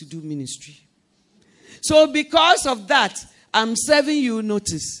are going to do ministry. So because of that, I'm serving you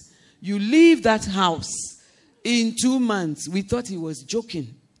notice. You leave that house in 2 months. We thought he was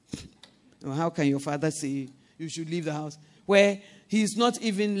joking. Well, how can your father say you should leave the house where he's not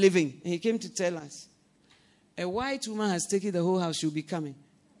even living? And he came to tell us, a white woman has taken the whole house, she'll be coming.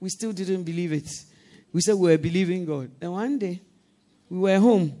 We still didn't believe it. We said we were believing God. And one day, we were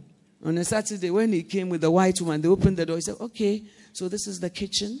home on a Saturday when he came with the white woman. They opened the door. He said, okay, so this is the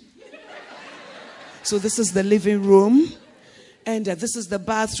kitchen. So this is the living room. And this is the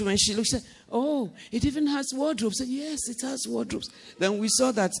bathroom. And she looked and said, oh, it even has wardrobes. I said, yes, it has wardrobes. Then we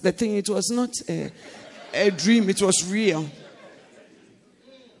saw that the thing, it was not a dream. It was real.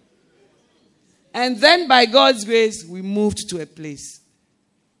 And then by God's grace, we moved to a place.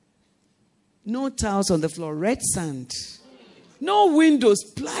 No tiles on the floor, red sand. No windows,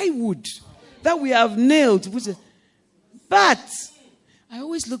 plywood that we have nailed. But I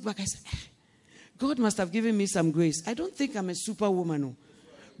always look back, I say, God must have given me some grace. I don't think I'm a superwoman. No.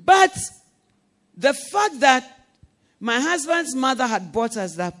 But the fact that my husband's mother had bought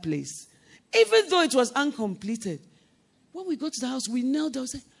us that place, even though it was uncompleted, when we go to the house, we knelt down and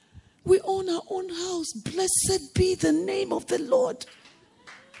said, we own our own house. Blessed be the name of the Lord.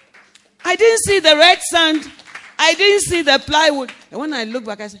 I didn't see the red sand. I didn't see the plywood. And when I look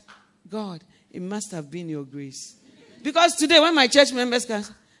back, I said, God, it must have been your grace. Because today, when my church members come,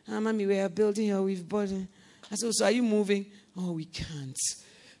 Mommy, we are building here, we've bought it. I said, so are you moving? Oh, we can't.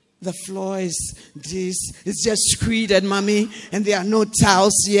 The floor is this. It's just screeded, Mommy, and there are no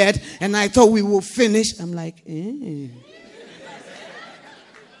tiles yet. And I thought we will finish. I'm like, It's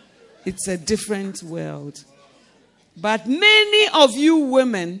a different world. But many of you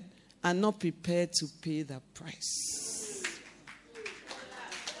women are not prepared to pay the price.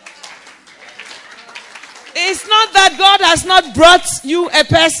 It's not that God has not brought you a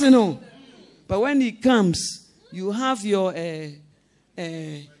person, but when he comes, you have your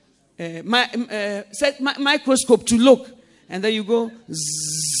microscope to look, and then you go,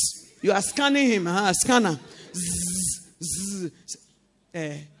 zzz. You are scanning him, scanner. Zzz, zzz.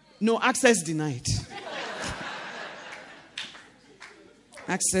 No, access denied.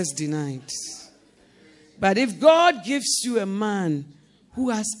 Access denied. But if God gives you a man who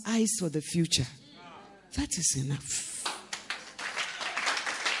has eyes for the future, that is enough.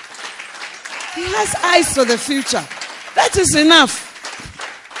 He has eyes for the future. That is enough.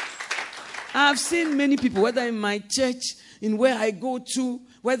 I've seen many people, whether in my church, in where I go to,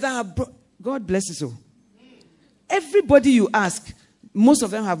 whether God bless you. Everybody you ask, most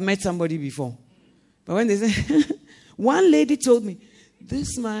of them have met somebody before. But when they say, one lady told me,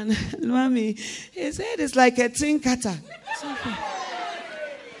 this man, Mommy, his head is like a tin cutter.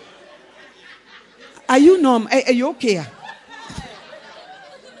 Are you normal? Are you okay?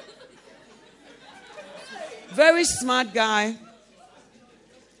 Very smart guy.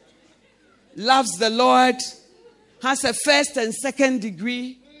 Loves the Lord. Has a first and second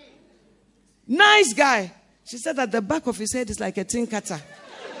degree. Nice guy. She said that the back of his head is like a tin cutter.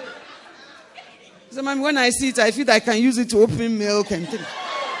 So, Mommy, when I see it, I feel that I can use it to open milk and things.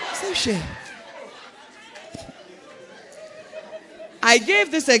 So shame. I gave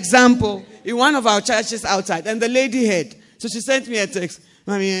this example in one of our churches outside, and the lady heard. So she sent me a text.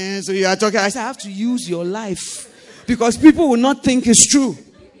 Mommy, so you are talking. I said, I have to use your life because people will not think it's true.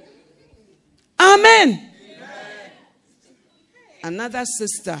 Amen. Amen. Another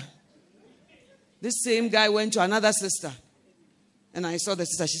sister. This same guy went to another sister. And I saw the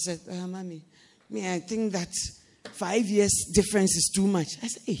sister. She said, Mommy, I think that 5 years difference is too much. I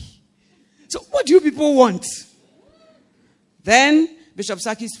said, hey. So what do you people want? Then Bishop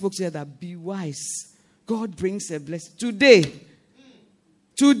Saki spoke to her that be wise God brings a blessing. Today,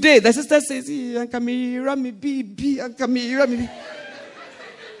 the sister says,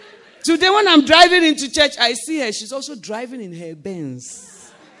 today when I'm driving into church, I see her. She's also driving in her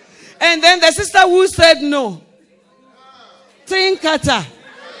Benz. And then the sister who said no, think at her.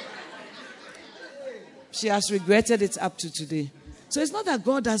 She has regretted it up to today. So it's not that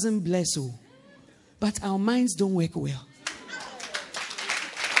God doesn't bless you, but our minds don't work well.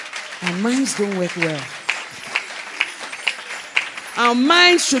 Our minds don't work well. Our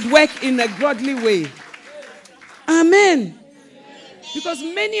minds should work in a godly way. Amen. Because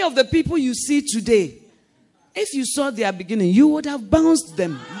many of the people you see today, if you saw their beginning, you would have bounced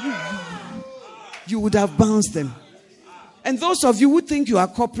them. You would have bounced them. And those of you who think you are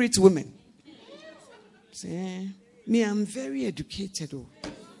corporate women, say, me, I'm very educated.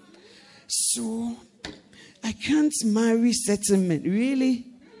 So, I can't marry certain men. Really?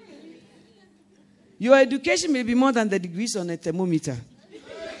 Your education may be more than the degrees on a thermometer.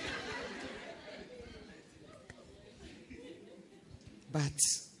 But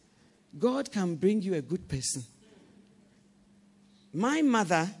God can bring you a good person. My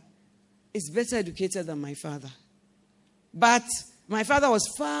mother is better educated than my father. But my father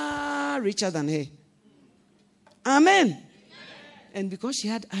was far richer than her. Amen. And because she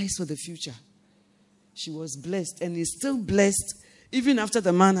had eyes for the future, she was blessed and is still blessed even after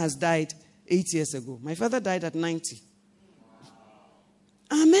the man has died 8 years ago. My father died at 90.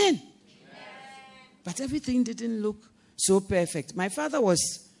 Amen. But everything didn't look so perfect. My father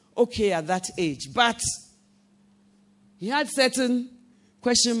was okay at that age, but he had certain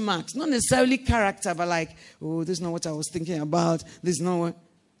question marks. Not necessarily character, but like, oh, this is not what I was thinking about. This is not what.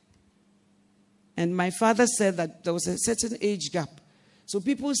 And my father said that there was a certain age gap. So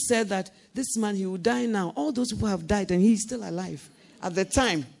people said that this man, he will die now. All those people have died and he's still alive at the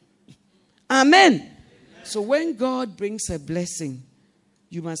time. Amen. So when God brings a blessing,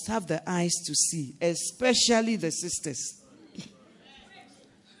 you must have the eyes to see, especially the sisters.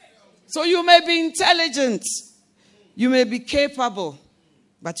 So you may be intelligent, you may be capable,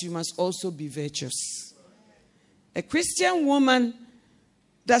 but you must also be virtuous. A Christian woman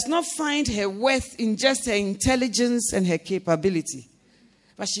does not find her worth in just her intelligence and her capability,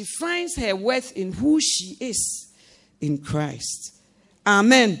 but she finds her worth in who she is in Christ.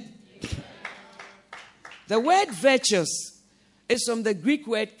 Amen. The word virtuous is from the Greek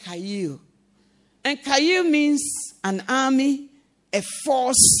word kaio. And kaio means an army, a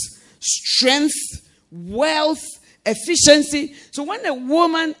force, strength, wealth, efficiency. So when a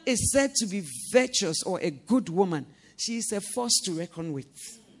woman is said to be virtuous or a good woman, she is a force to reckon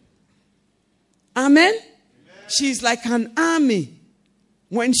with. Amen? She is like an army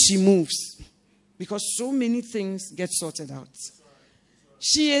when she moves, because so many things get sorted out.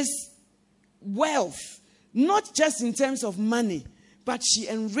 She is wealth. Not just in terms of money, but she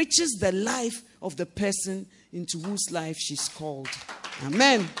enriches the life of the person into whose life she's called.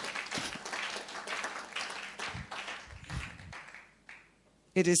 Amen.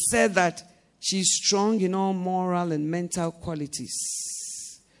 It is said that she's strong in all moral and mental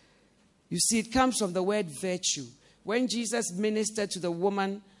qualities. You see, it comes from the word virtue. When Jesus ministered to the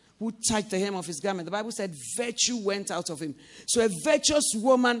woman who touched the hem of his garment, the Bible said virtue went out of him. So a virtuous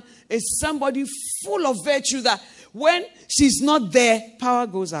woman is somebody full of virtue that when she's not there, power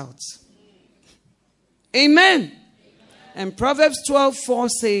goes out. Amen. And Proverbs 12:4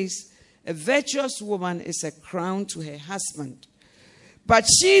 says, a virtuous woman is a crown to her husband, but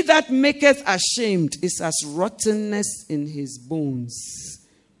she that maketh ashamed is as rottenness in his bones.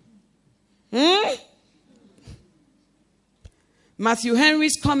 Matthew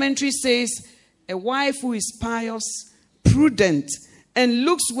Henry's commentary says, a wife who is pious, prudent, and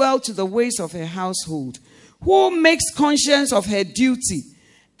looks well to the ways of her household, who makes conscience of her duty,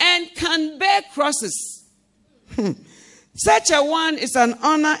 and can bear crosses. Such a one is an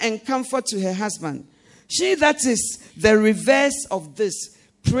honor and comfort to her husband. She that is the reverse of this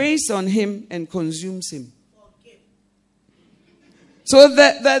preys on him and consumes him. So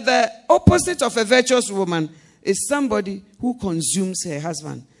the opposite of a virtuous woman is somebody who consumes her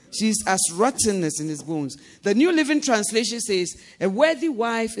husband. She's as rottenness in his bones. The New Living Translation says, a worthy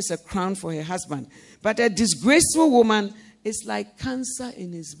wife is a crown for her husband, but a disgraceful woman is like cancer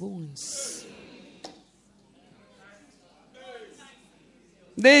in his bones.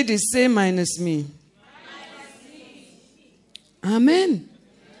 Ladies, say minus me. Amen.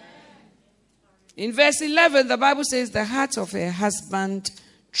 In verse 11, the Bible says, the heart of her husband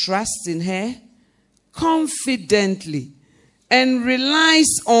trusts in her confidently and relies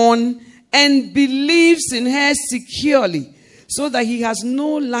on and believes in her securely, so that he has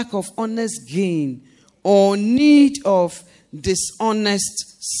no lack of honest gain or need of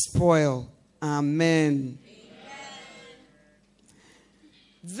dishonest spoil. Amen.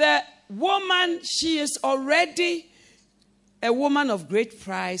 The woman, she is already a woman of great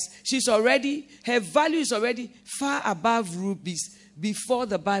price. Her value is already far above rubies before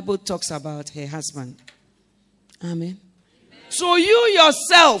the Bible talks about her husband. Amen. So you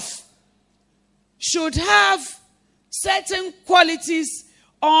yourself should have certain qualities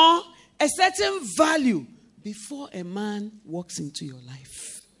or a certain value before a man walks into your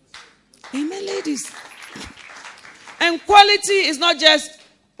life. Amen, ladies. And quality is not just,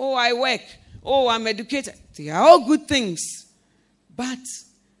 oh, I work, oh, I'm educated. They are all good things. But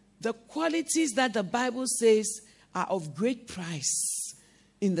the qualities that the Bible says are of great price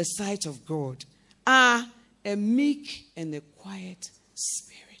in the sight of God are a meek and a quiet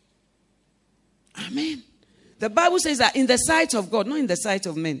spirit. Amen. The Bible says that in the sight of God, not in the sight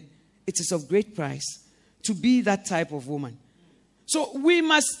of men, it is of great price to be that type of woman. So we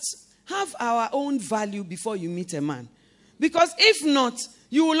must have our own value before you meet a man. Because if not,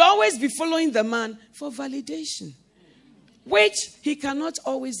 you will always be following the man for validation, which he cannot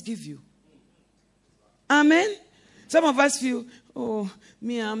always give you. Amen. Some of us feel, oh,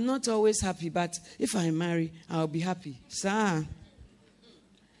 me, I'm not always happy, but if I marry, I'll be happy. Sir,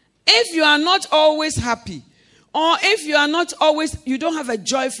 if you are not always happy, or if you don't have a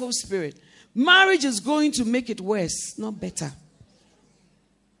joyful spirit, marriage is going to make it worse, not better.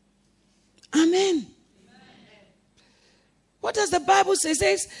 Amen. What does the Bible say? It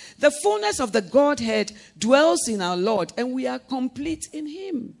says, the fullness of the Godhead dwells in our Lord, and we are complete in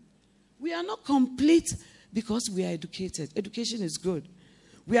him. We are not complete because we are educated. Education is good.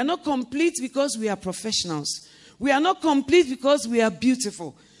 We are not complete because we are professionals. We are not complete because we are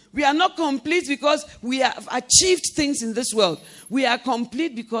beautiful. We are not complete because we have achieved things in this world. We are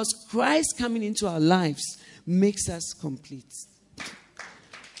complete because Christ coming into our lives makes us complete.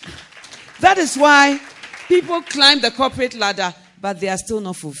 That is why people climb the corporate ladder, but they are still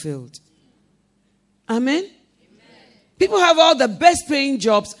not fulfilled. Amen? People have all the best paying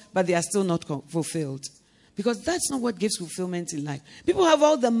jobs, but they are still not fulfilled. Because that's not what gives fulfillment in life. People have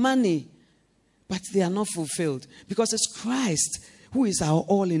all the money, but they are not fulfilled. Because it's Christ who is our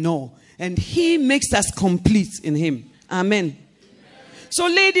all in all. And he makes us complete in him. Amen. So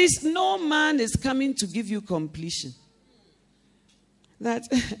ladies, no man is coming to give you completion. That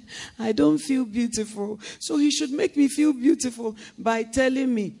I don't feel beautiful, so he should make me feel beautiful by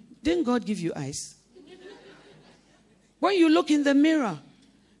telling me, didn't God give you eyes? When you look in the mirror,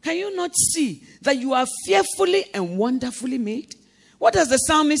 can you not see that you are fearfully and wonderfully made? What does the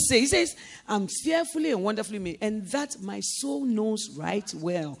psalmist say? He says, I'm fearfully and wonderfully made, and that my soul knows right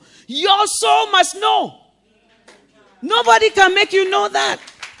well. Your soul must know. Nobody can make you know that.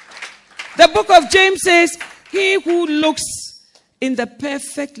 The book of James says, he who looks in the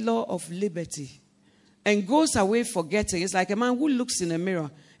perfect law of liberty and goes away forgetting, it's like a man who looks in a mirror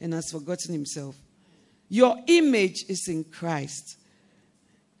and has forgotten himself. Your image is in Christ.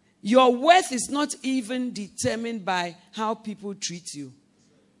 Your worth is not even determined by how people treat you.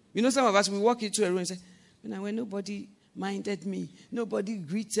 You know, some of us, we walk into a room and say, when nobody minded me, nobody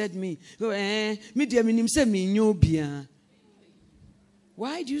greeted me. Why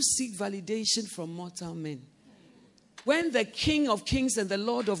do you seek validation from mortal men? When the King of Kings and the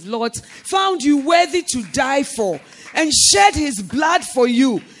Lord of Lords found you worthy to die for and shed his blood for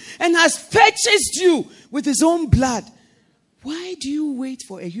you and has purchased you with his own blood, why do you wait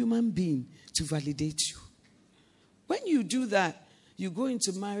for a human being to validate you? When you do that, you go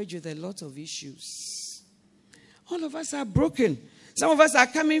into marriage with a lot of issues. All of us are broken. Some of us are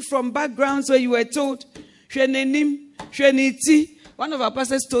coming from backgrounds where you were told, one of our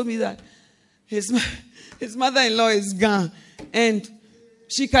pastors told me that his mother-in-law is gone and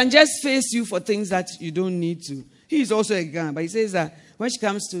she can just face you for things that you don't need to. He is also a gun, but he says that when she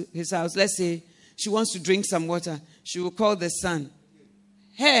comes to his house, let's say she wants to drink some water, she will call the son.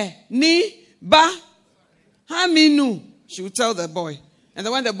 Hey, ni, ba, ha, minu. She will tell the boy. And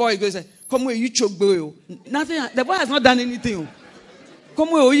then when the boy goes, come where you choke boy. Nothing, the boy has not done anything.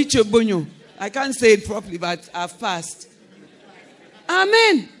 Come where you choke boy. I can't say it properly, but I've passed.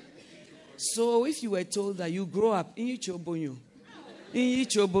 Amen. So if you were told that you grow up,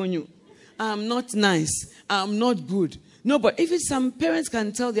 I'm not nice, I'm not good. No, but even some parents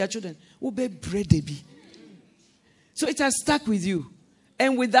can tell their children, so it has stuck with you.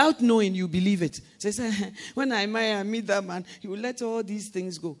 And without knowing, you believe it. So say, when I meet that man, he will let all these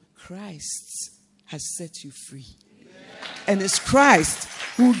things go. Christ has set you free. And it's Christ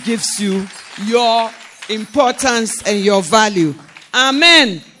who gives you your importance and your value.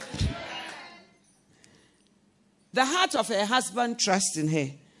 Amen. the heart of her husband trusts in her.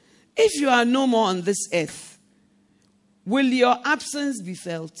 If you are no more on this earth, will your absence be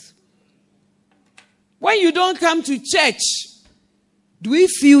felt? When you don't come to church, do we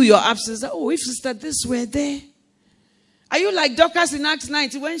feel your absence? Oh, if Sister this were there. Are you like Dorcas in Acts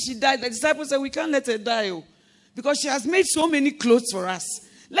 90? When she died, the disciples said, we can't let her die, because she has made so many clothes for us.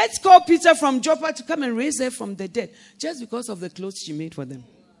 Let's call Peter from Joppa to come and raise her from the dead, just because of the clothes she made for them.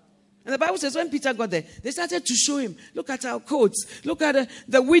 And the Bible says when Peter got there, they started to show him, look at our coats, look at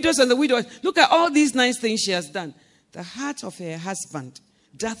the widows and the widowers, look at all these nice things she has done. The heart of her husband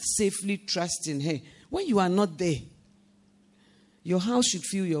doth safely trust in her. When you are not there, your house should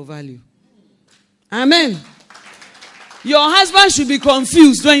feel your value. Amen. Your husband should be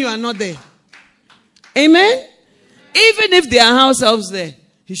confused when you are not there. Amen. Even if there are house helps there,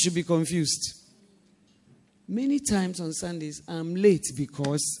 he should be confused. Many times on Sundays, I'm late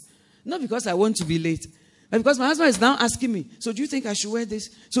not because I want to be late, but because my husband is now asking me, so do you think I should wear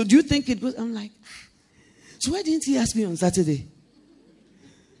this? So do you think it goes? I'm like, so why didn't he ask me on Saturday?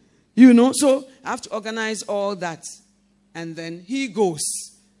 So I have to organize all that. And then he goes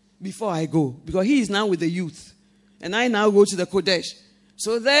before I go, because he is now with the youth. And I now go to the Kodesh.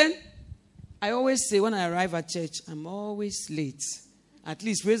 So then, I always say when I arrive at church, I'm always late. At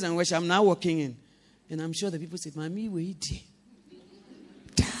least praise and worship, I'm now walking in. And I'm sure the people say, Mommy, wait.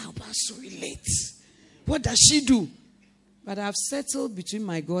 So late. What does she do? But I've settled between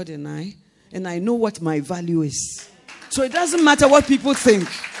my God and I know what my value is. So it doesn't matter what people think.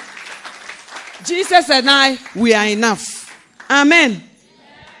 Jesus and I, we are enough. Amen.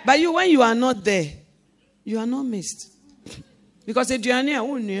 But when you are not there, you are not missed. Because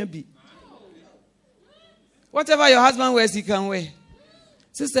whatever your husband wears, he can wear.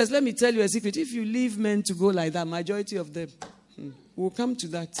 Sisters, let me tell you a secret. If you leave men to go like that, majority of them will come to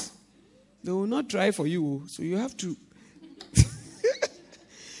that. They will not try for you. So you have to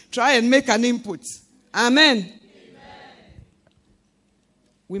try and make an input. Amen.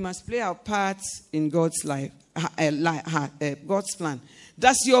 We must play our part in God's life, God's plan.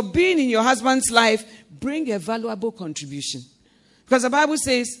 Does your being in your husband's life bring a valuable contribution? Because the Bible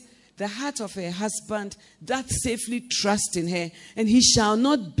says, the heart of a husband doth safely trust in her, and he shall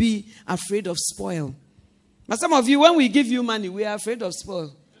not be afraid of spoil. But some of you, when we give you money, we are afraid of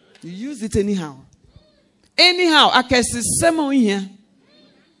spoil. You use it anyhow. Anyhow, I can see someone here.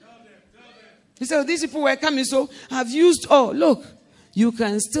 He said, these people were coming, so I've used, look. You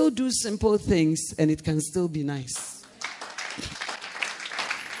can still do simple things and it can still be nice.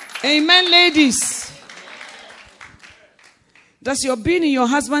 Amen, ladies. Does your being in your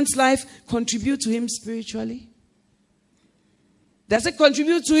husband's life contribute to him spiritually? Does it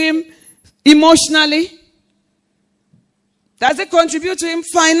contribute to him emotionally? Does it contribute to him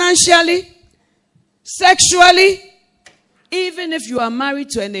financially? Sexually? Even if you are married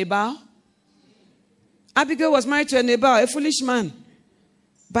to a neighbor? Abigail was married to a neighbor, a foolish man.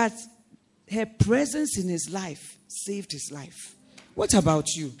 But her presence in his life saved his life. What about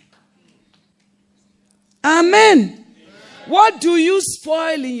you? Amen. What do you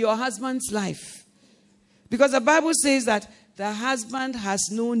spoil in your husband's life? Because the Bible says that the husband has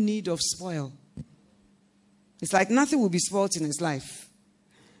no need of spoil. It's like nothing will be spoiled in his life.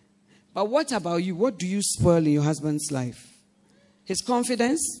 But what about you? What do you spoil in your husband's life? His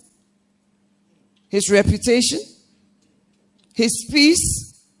confidence? His reputation? His peace?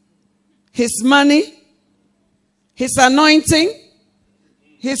 His money, his anointing,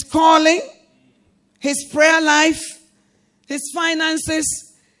 his calling, his prayer life, his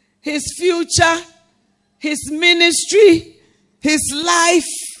finances, his future, his ministry, his life.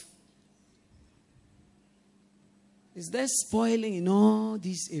 Is there spoiling in all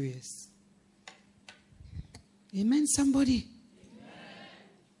these areas? Amen, somebody? Amen.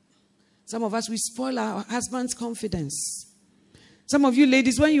 Some of us, we spoil our husband's confidence. Some of you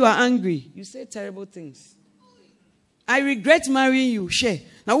ladies, when you are angry, you say terrible things. I regret marrying you. Share.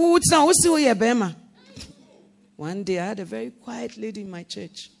 Now, one day, I had a very quiet lady in my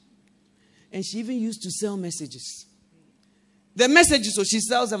church. And she even used to sell messages. The messages, so she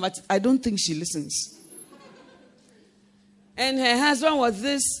sells them, but I don't think she listens. And her husband was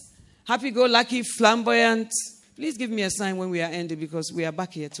this happy-go-lucky, flamboyant. Please give me a sign when we are ending, because we are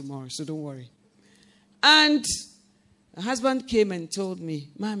back here tomorrow, so don't worry. And the husband came and told me,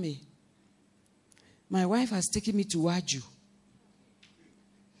 Mommy, my wife has taken me to Waju.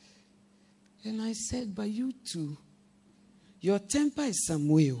 And I said, but you too, your temper is some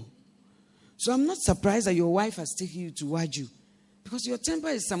way. So I'm not surprised that your wife has taken you to Waju. Because your temper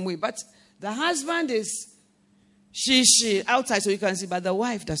is some way. But the husband is she outside so you can see, but the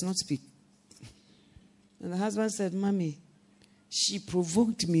wife does not speak. And the husband said, Mommy, she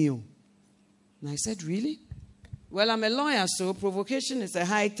provoked me. And I said, really? Well, I'm a lawyer, so provocation is a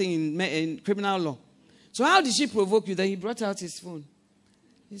high thing in criminal law. So how did she provoke you? Then he brought out his phone.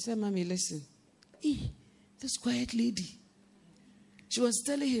 He said, Mommy, listen. This quiet lady. She was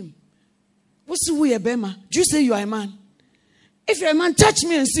telling him, what's the way, Bema? Do you say you are a man? If you're a man, touch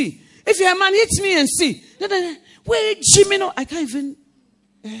me and see. If you're a man, hit me and see. Wait, Jimmy, no, I can't even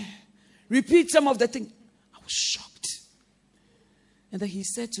repeat some of the things. I was shocked. And then he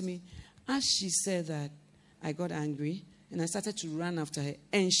said to me, as she said that, I got angry and I started to run after her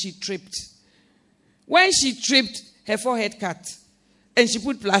and she tripped. When she tripped, her forehead cut and she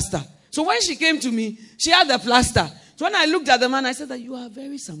put plaster. So when she came to me, she had the plaster. So when I looked at the man, I said that you are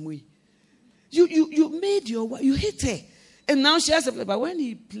very some way. You made your wife, you hit her. And now she has a, but when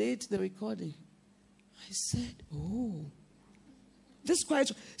he played the recording, I said, oh, this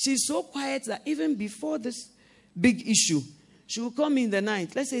quiet. She's so quiet that even before this big issue, she will call me in the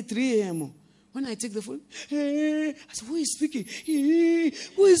night, let's say 3 a.m. When I take the phone, I said, who is speaking?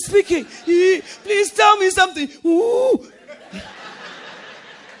 Who is speaking? Please tell me something.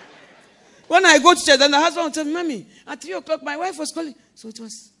 When I go to church, then the husband will tell me, Mommy, at 3 o'clock, my wife was calling. So it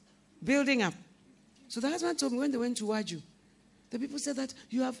was building up. So the husband told me when they went to Waju, the people said that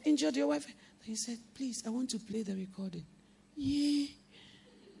you have injured your wife. He said, please, I want to play the recording. Yeah.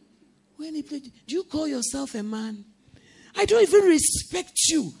 When he played, do you call yourself a man? I don't even respect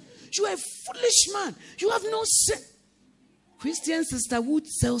you. You are a foolish man. You have no sense. Christian Sister Wood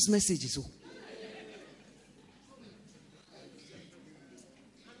sells messages.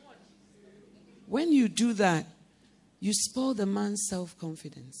 When you do that, you spoil the man's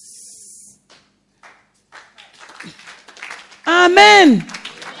self-confidence. Amen.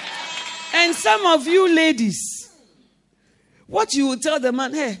 And some of you ladies, what you will tell the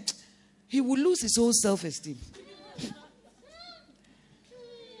man, hey, he will lose his whole self-esteem.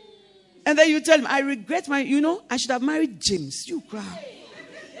 And then you tell him, I regret I should have married James. You cry.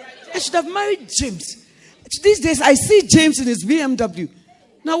 I should have married James. These days, I see James in his BMW.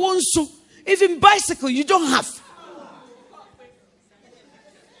 Now, also, even bicycle, you don't have.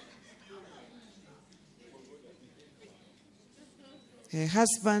 Her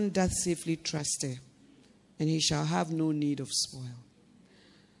husband doth safely trust her, and he shall have no need of spoil.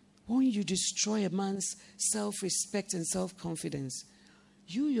 When you destroy a man's self-respect and self-confidence,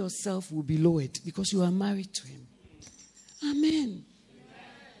 you yourself will be lowered because you are married to him. Amen.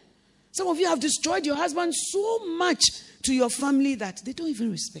 Some of you have destroyed your husband so much to your family that they don't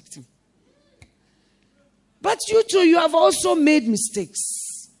even respect him. But you too, you have also made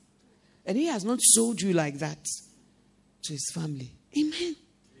mistakes. And he has not sold you like that to his family. Amen.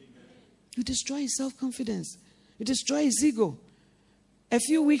 You destroy his self-confidence. You destroy his ego. A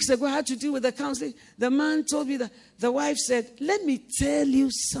few weeks ago, I had to deal with the counseling. The man told me that the wife said, let me tell you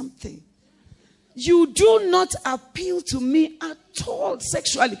something. You do not appeal to me at all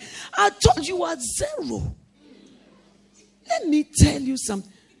sexually. I told you are zero. Let me tell you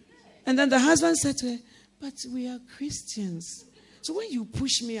something. And then the husband said to her, but we are Christians. So when you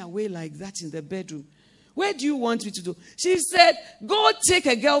push me away like that in the bedroom, where do you want me to do? She said, go take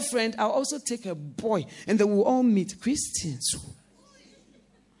a girlfriend. I'll also take a boy. And then we'll all meet Christians.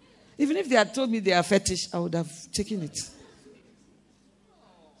 Even if they had told me they are fetish, I would have taken it.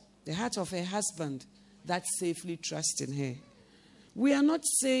 The heart of her husband that safely trusts in her. We are not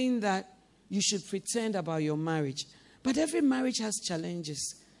saying that you should pretend about your marriage. But every marriage has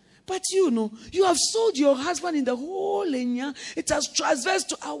challenges. But you have sold your husband in the whole lenya. It has transversed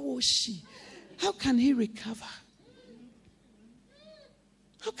to Awoshi. How can he recover?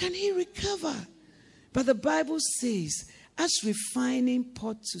 How can he recover? But the Bible says, as refining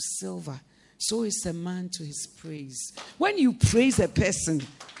pot to silver, so is a man to his praise. When you praise a person,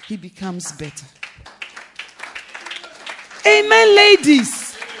 he becomes better. Amen,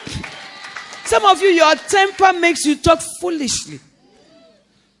 ladies. Some of you, your temper makes you talk foolishly.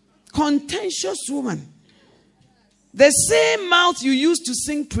 Contentious woman. The same mouth you use to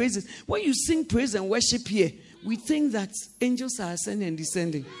sing praises. When you sing praise and worship here, we think that angels are ascending and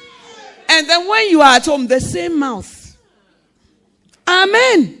descending. And then when you are at home, the same mouth.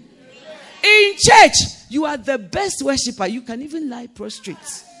 Amen. In church, you are the best worshiper. You can even lie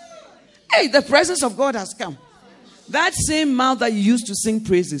prostrate. Hey, the presence of God has come. That same mouth that you used to sing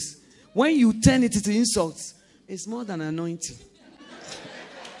praises, when you turn it into insults, it's more than anointing.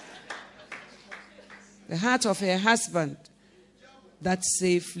 The heart of her husband that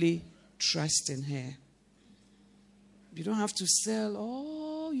safely trusts in her. You don't have to sell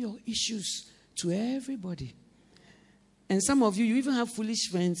all your issues to everybody. And some of you, you even have foolish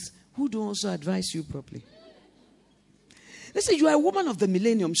friends who don't also advise you properly. They say you are a woman of the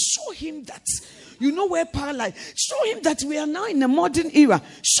millennium. Show him that you know where power lies. Show him that we are now in a modern era.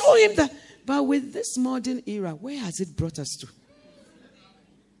 Show him that. But with this modern era, where has it brought us to?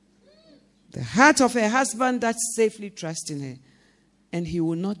 The heart of a husband that safely trusts in her, and he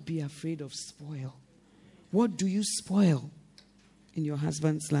will not be afraid of spoil. What do you spoil in your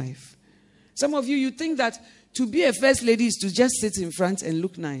husband's life? Some of you think that to be a first lady is to just sit in front and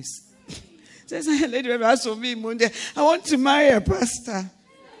look nice. Says, Lady Reverend, as for me, Monday, I want to marry a pastor.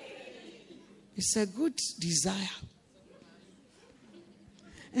 It's a good desire.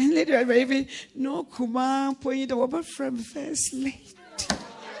 And Lady Reverend, even no Kuma, point the woman from first lady.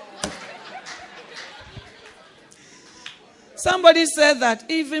 Somebody said that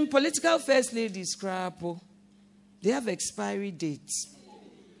even political first ladies, they have expiry dates.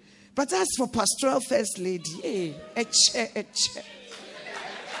 But as for pastoral first lady, a chair.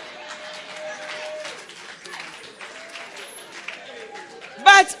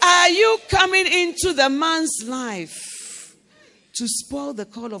 But are you coming into the man's life to spoil the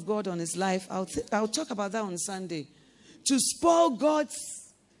call of God on his life? I'll talk about that on Sunday. To spoil God's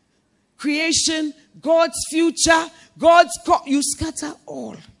creation, God's future, you scatter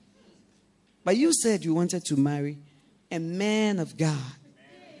all. But you said you wanted to marry a man of God.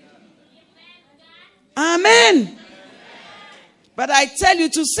 Amen. But I tell you,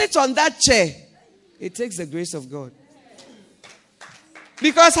 to sit on that chair, it takes the grace of God.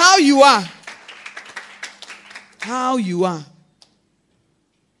 Because how you are,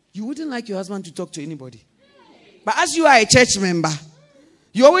 you wouldn't like your husband to talk to anybody. But as you are a church member,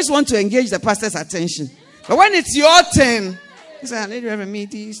 you always want to engage the pastor's attention. But when it's your turn, you say, Lady Reverend, me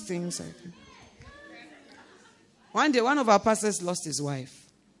these things. One day, one of our pastors lost his wife.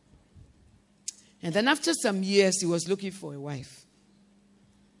 And then after some years, he was looking for a wife.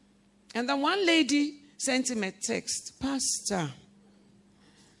 And then one lady sent him a text. Pastor,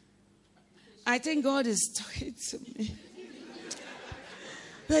 I think God is talking to me.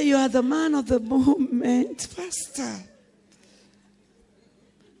 That you are the man of the moment, Pastor.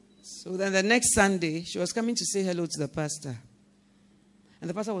 So then the next Sunday, she was coming to say hello to the pastor. And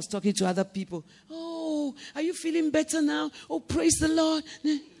the pastor was talking to other people. Oh, are you feeling better now? Oh, praise the Lord.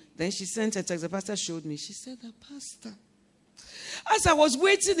 Then she sent a text. The pastor showed me. She said, the pastor. As I was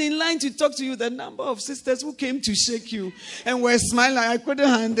waiting in line to talk to you, the number of sisters who came to shake you and were smiling, I couldn't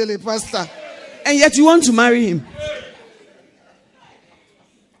handle it, Pastor. And yet you want to marry him.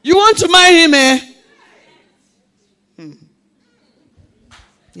 You want to marry him, eh?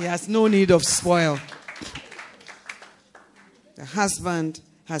 He has no need of spoil. The husband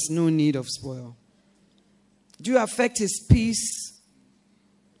has no need of spoil. Do you affect his peace,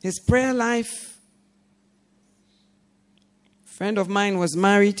 his prayer life? A friend of mine was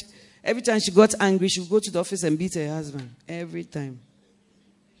married. Every time she got angry, she would go to the office and beat her husband. Every time.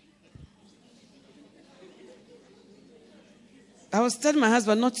 I was telling my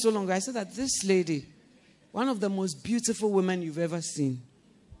husband not so long ago, I said that this lady, one of the most beautiful women you've ever seen.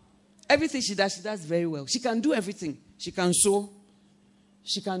 Everything she does very well. She can do everything. She can sew.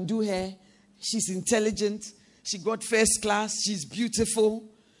 She can do hair. She's intelligent. She got first class. She's beautiful.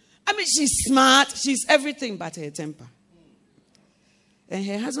 I mean, she's smart. She's everything but her temper. And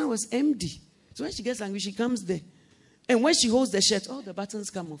her husband was MD. So when she gets angry, she comes there. And when she holds the shirt, all the buttons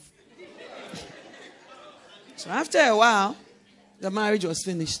come off. So after a while, the marriage was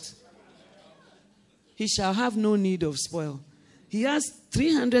finished. He shall have no need of spoil. He has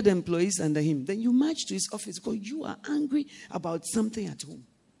 300 employees under him. Then you march to his office because you are angry about something at home.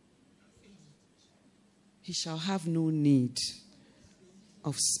 He shall have no need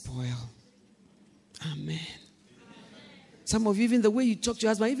of spoil. Amen. Some of you, even the way you talk to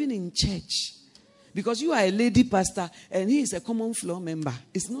your husband, even in church, because you are a lady pastor and he is a common floor member,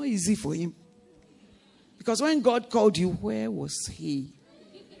 it's not easy for him. Because when God called you, where was he?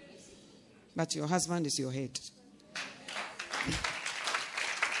 But your husband is your head.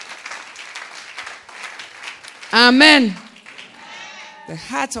 Amen. The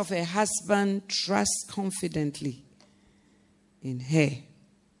heart of a husband trusts confidently in her,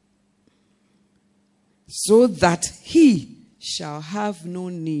 so that he shall have no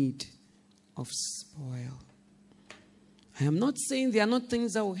need of spoil. I am not saying there are not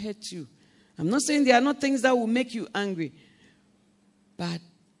things that will hurt you. I'm not saying there are not things that will make you angry. But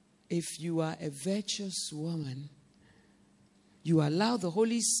if you are a virtuous woman, you allow the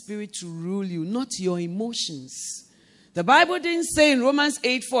Holy Spirit to rule you, not your emotions. The Bible didn't say in Romans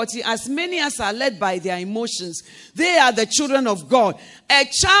 8:40, as many as are led by their emotions, they are the children of God. A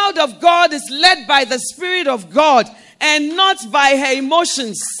child of God is led by the Spirit of God and not by her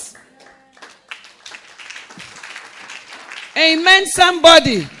emotions. Amen,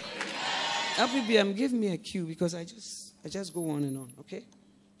 somebody. LPBM, give me a cue because I just go on and on, okay?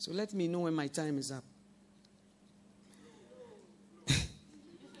 So let me know when my time is up.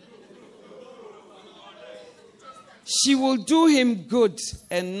 She will do him good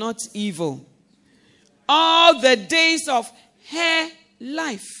and not evil all the days of her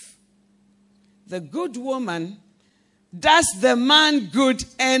life. The good woman does the man good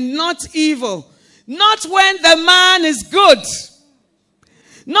and not evil. Not when the man is good.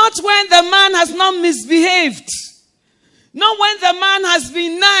 Not when the man has not misbehaved. Not when the man has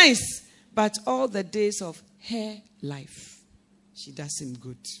been nice. But all the days of her life, she does him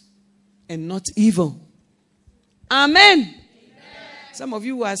good and not evil. Amen. Amen. Some of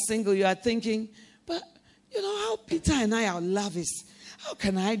you who are single, you are thinking, but you know how Peter and I, our love is. How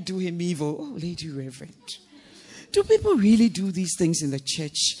can I do him evil? Oh, Lady Reverend. Do people really do these things in the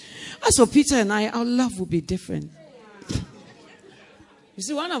church? As for Peter and I, our love will be different. You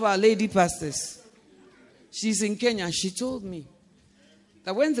see, one of our lady pastors, she's in Kenya. She told me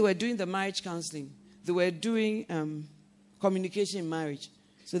that when they were doing the marriage counseling, they were doing communication in marriage.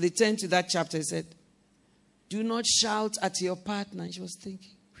 So they turned to that chapter and said, do not shout at your partner. And she was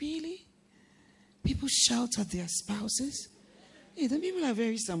thinking, really? People shout at their spouses? Hey, the people are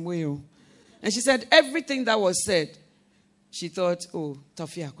very somewhere. And she said, everything that was said, she thought, oh,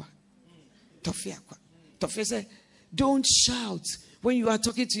 Tofiakwa. Tofiakwa. Tofia said, don't shout when you are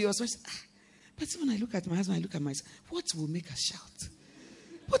talking to your spouse. But when I look at my husband, I look at myself. What will make us shout?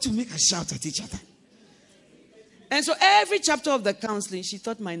 What will make us shout at each other? And so every chapter of the counseling, she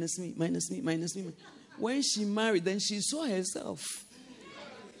thought minus me. When she married, then she saw herself.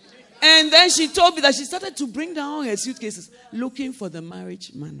 And then she told me that she started to bring down all her suitcases looking for the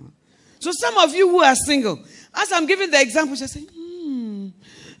marriage manual. So some of you who are single, as I'm giving the example, you're saying,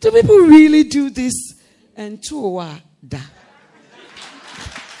 do people really do this? And da.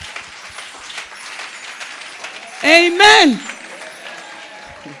 Amen.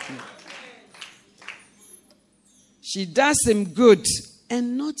 She does him good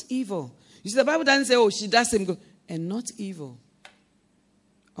and not evil. You see, the Bible doesn't say, oh, she does him good and not evil.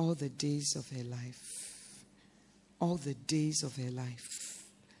 All the days of her life. All the days of her life.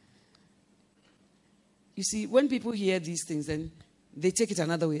 You see, when people hear these things, then they take it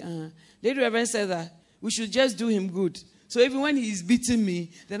another way. Lady Reverend said that we should just do him good. So even when he's beating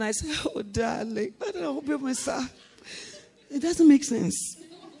me, then I say, oh, darling, I don't hope you sir. It doesn't make sense.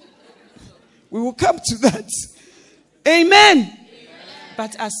 We will come to that. Amen. Amen.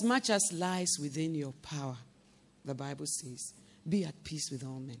 But as much as lies within your power, the Bible says, be at peace with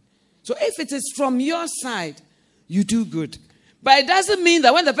all men. So if it is from your side, you do good. But it doesn't mean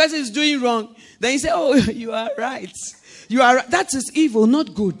that when the person is doing wrong, then you say, oh, you are right. You are right. That is evil,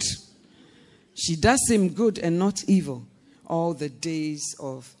 not good. She does him good and not evil all the days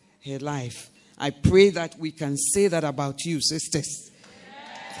of her life. I pray that we can say that about you, sisters.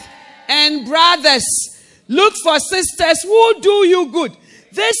 And brothers, look for sisters who do you good.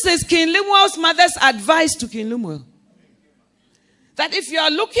 This is King Lemuel's mother's advice to King Lemuel. That if you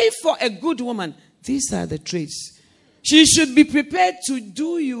are looking for a good woman, these are the traits. She should be prepared to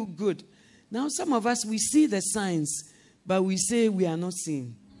do you good. Now, some of us, we see the signs, but we say we are not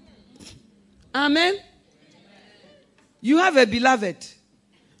seeing. Amen? You have a beloved.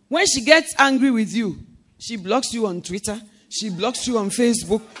 When she gets angry with you, she blocks you on Twitter. She blocks you on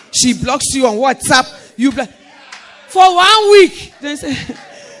Facebook. She blocks you on WhatsApp. You for 1 week. They say,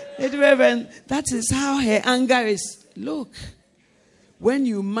 Reverend, that is how her anger is. Look, when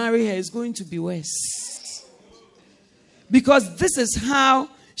you marry her, it's going to be worse. Because this is how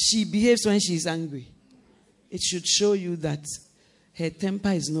she behaves when she's angry. It should show you that her temper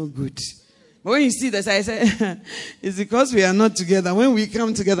is not good. But when you see this, I say, it's because we are not together. When we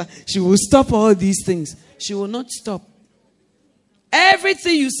come together, she will stop all these things. She will not stop.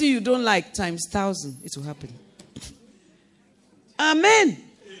 Everything you see you don't like times 1,000, it will happen. Amen.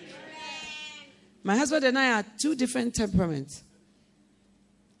 My husband and I are two different temperaments.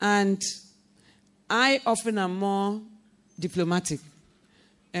 And I often am more diplomatic.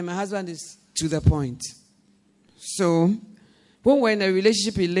 And my husband is to the point. So, when we were in a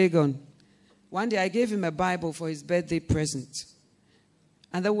relationship in Legon, one day I gave him a Bible for his birthday present.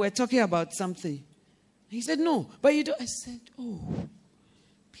 And then we were talking about something. He said, no, but you don't. I said, oh,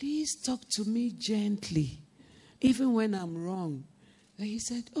 please talk to me gently, even when I'm wrong. And he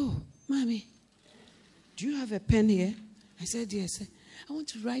said, oh, Mommy, do you have a pen here? I said, yes. I want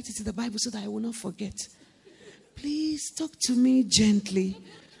to write it in the Bible so that I will not forget. Please talk to me gently,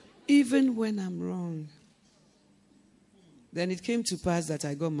 even when I'm wrong. Then it came to pass that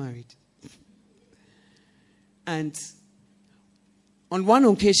I got married. And On one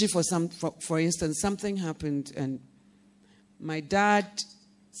occasion, for instance, something happened, and my dad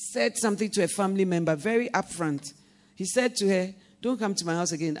said something to a family member very upfront. He said to her, "Don't come to my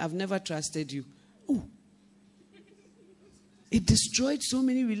house again. I've never trusted you." Oh. It destroyed so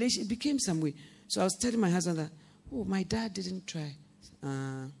many relations. It became some way. So I was telling my husband that, "Oh, my dad didn't try.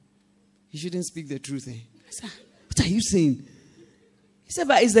 He shouldn't speak the truth." I said, "What are you saying?" He said,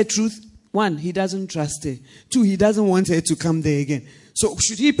 "But it's the truth. One, he doesn't trust her. Two, he doesn't want her to come there again. So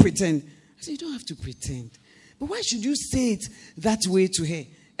should he pretend?" I said, "You don't have to pretend. But why should you say it that way to her?"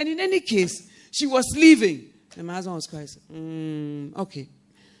 And in any case, she was leaving. And my husband was quiet. Okay.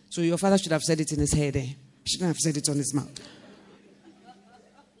 So your father should have said it in his head. He shouldn't have said it on his mouth.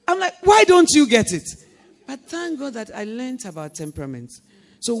 I'm like, why don't you get it? But thank God that I learned about temperaments.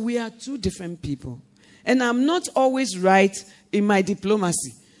 So we are two different people. And I'm not always right in my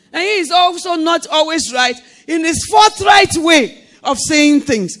diplomacy. And he is also not always right in his forthright way of saying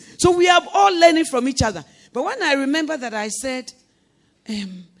things. So we are all learning from each other. But when I remember that I said,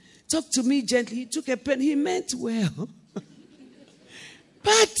 "Talk to me gently," he took a pen. He meant well.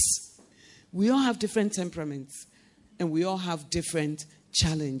 But we all have different temperaments. And we all have different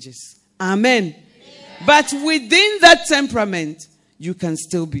challenges. Amen. Yeah. But within that temperament, you can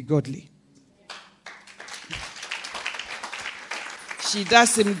still be godly. She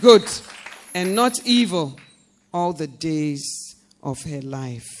does him good and not evil all the days of her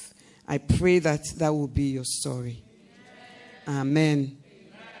life. I pray that that will be your story. Amen.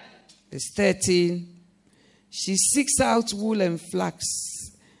 Verse 13. She seeks out wool and flax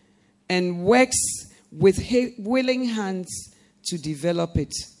and works with willing hands to develop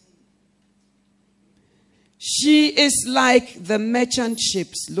it. She is like the merchant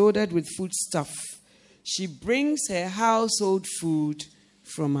ships loaded with foodstuff. She brings her household food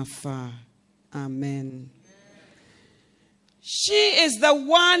from afar. Amen. She is the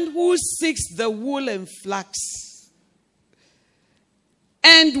one who seeks the wool and flax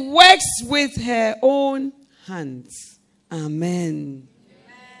and works with her own hands. Amen.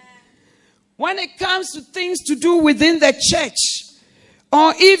 When it comes to things to do within the church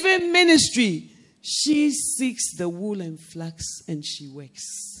or even ministry, she seeks the wool and flax and she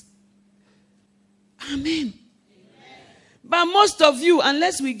works. Amen. But most of you,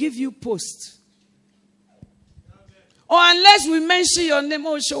 unless we give you post, or unless we mention your name,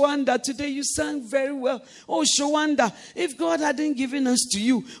 "Oh, Shawanda, today you sang very well. Oh, Shawanda, if God hadn't given us to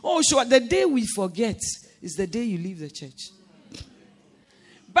you." Oh, Shawanda, the day we forget is the day you leave the church.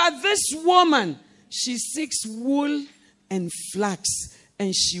 But this woman, she seeks wool and flax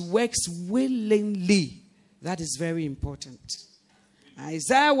and she works willingly. That is very important.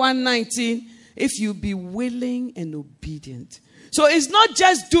 Isaiah 1:19, if you be willing and obedient. So it's not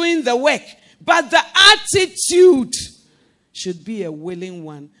just doing the work, but the attitude should be a willing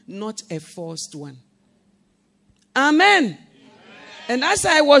one, not a forced one. Amen. And as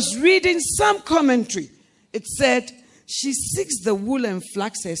I was reading some commentary, it said, she seeks the wool and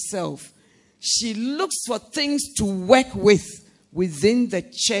flax herself. She looks for things to work with within the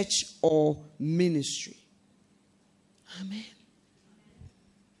church or ministry. Amen.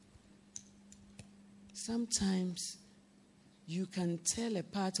 Sometimes you can tell a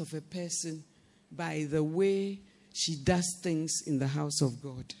part of a person by the way she does things in the house of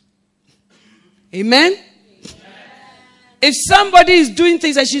God. Amen? If somebody is doing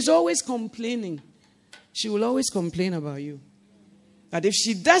things and she's always complaining, she will always complain about you. But if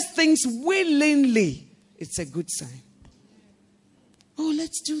she does things willingly, it's a good sign. "Oh,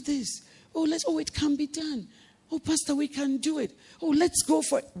 let's do this. Oh, it can be done. Oh, Pastor, we can do it. Oh, let's go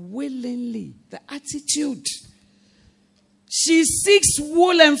for it." Willingly. The attitude. She seeks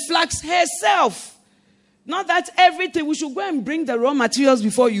wool and flax herself. Not that everything, we should go and bring the raw materials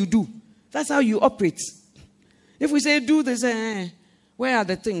before you do. That's how you operate. If we say, "Do this," where are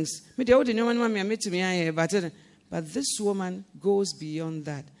the things? But this woman goes beyond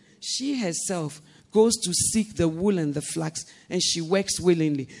that. She herself goes to seek the wool and the flax, and she works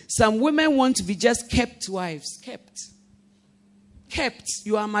willingly. Some women want to be just kept wives. Kept.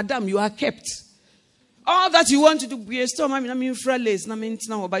 You are madam, you are kept. All that you want to do, but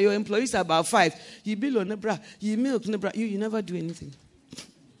your employees are about 5. You bill on the bra, you milk on the bra, you never do anything.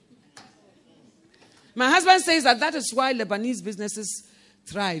 My husband says that is why Lebanese businesses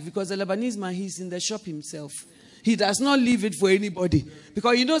thrive, because the Lebanese man, he's in the shop himself. He does not leave it for anybody,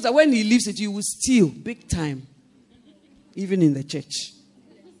 because he knows that when he leaves it, you will steal big time, even in the church.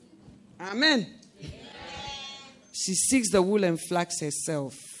 Amen. She seeks the wool and flax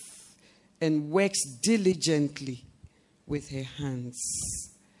herself and works diligently with her hands.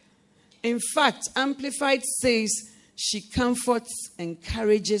 In fact, Amplified says She comforts,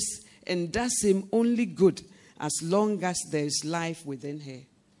 encourages, and does him only good as long as there is life within her.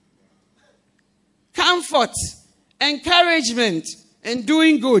 Comfort, encouragement, and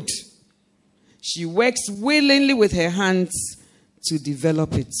doing good. She works willingly with her hands to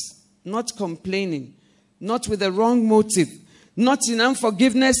develop it. Not complaining, not with the wrong motive, not in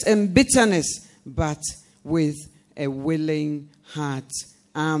unforgiveness and bitterness, but with a willing heart.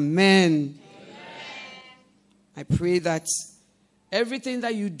 Amen. I pray that everything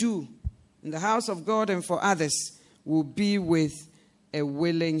that you do in the house of God and for others will be with a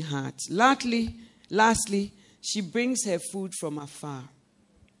willing heart. Lastly, she brings her food from afar.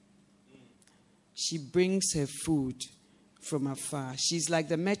 She brings her food from afar. She's like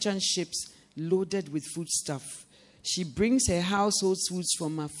the merchant ships loaded with foodstuff. She brings her household foods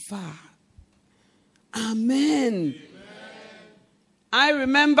from afar. Amen. I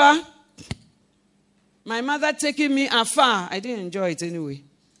remember my mother taking me afar. I didn't enjoy it anyway.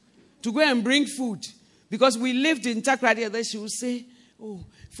 To go and bring food. Because we lived in Takrady. And then she would say, oh,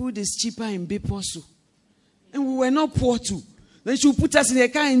 food is cheaper in Beposo. And we were not poor too. Then she would put us in her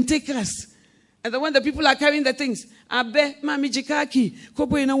car and take us. And then when the people are carrying the things, Abe, Mami Jikaki,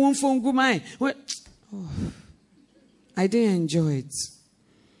 Kobo ina wonfo ngumai. I didn't enjoy it.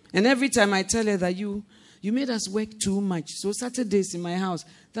 And every time I tell her that you made us work too much. So Saturdays in my house,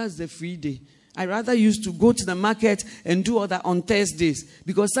 that's the free day. I rather used to go to the market and do all that on Thursdays.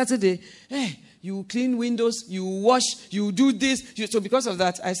 Because Saturday, you clean windows, you wash, you do this. So because of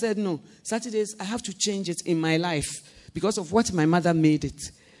that, I said, no. Saturdays, I have to change it in my life. Because of what my mother made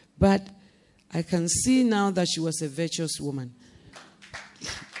it. But I can see now that she was a virtuous woman.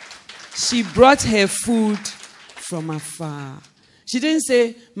 She brought her food from afar. She didn't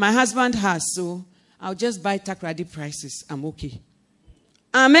say, my husband has, so I'll just buy Takrady prices. I'm okay.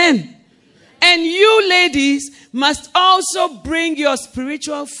 Amen. And you ladies must also bring your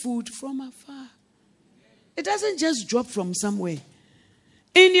spiritual food from afar. It doesn't just drop from somewhere.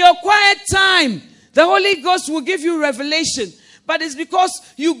 In your quiet time, the Holy Ghost will give you revelation. But it's because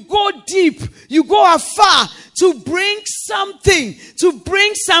you go deep, you go afar to bring something, to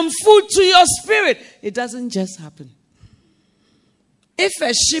bring some food to your spirit. It doesn't just happen. If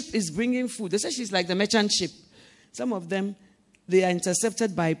a ship is bringing food, they say she's like the merchant ship. Some of them, they are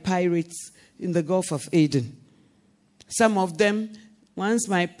intercepted by pirates in the Gulf of Aden. Some of them, once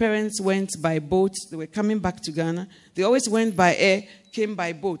my parents went by boat, they were coming back to Ghana. They always went by air, came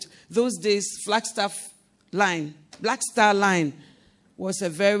by boat. Those days, Black Star Line was a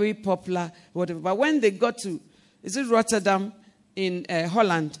very popular whatever. But when they got to, Rotterdam in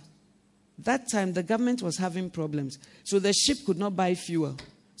Holland, that time the government was having problems. So the ship could not buy fuel.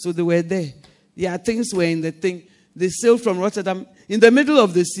 So they were there. Yeah, things were in the thing. They sailed from Rotterdam in the middle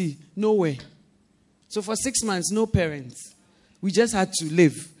of the sea. Nowhere. So for 6 months, no parents. We just had to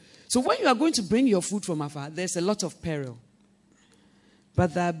live. So when you are going to bring your food from afar, there's a lot of peril.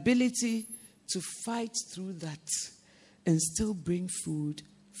 But the ability to fight through that and still bring food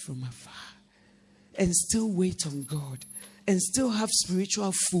from afar and still wait on God and still have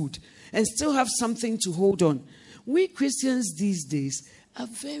spiritual food and still have something to hold on. We Christians these days are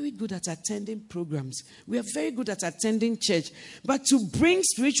very good at attending programs. We are very good at attending church. But to bring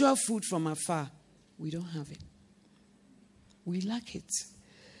spiritual food from afar, we don't have it. We lack it.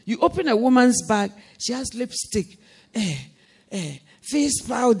 You open a woman's bag, she has lipstick, face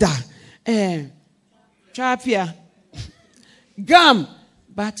powder, trapia, gum.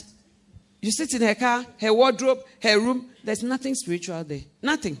 But you sit in her car, her wardrobe, her room, there's nothing spiritual there.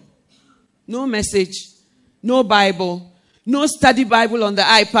 Nothing. No message, no Bible, no study Bible on the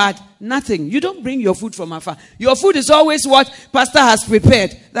iPad, nothing. You don't bring your food from afar. Your food is always what pastor has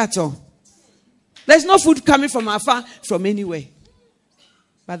prepared. That's all. There's no food coming from afar, from anywhere.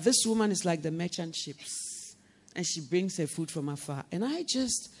 But this woman is like the merchant ships. And she brings her food from afar. And I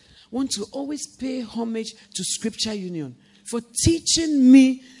just want to always pay homage to Scripture Union for teaching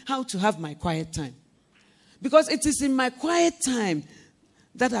me how to have my quiet time. Because it is in my quiet time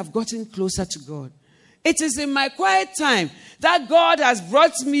that I've gotten closer to God. It is in my quiet time that God has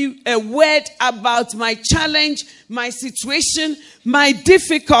brought me a word about my challenge, my situation, my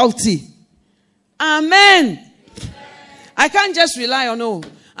difficulty. Amen. I can't just rely on,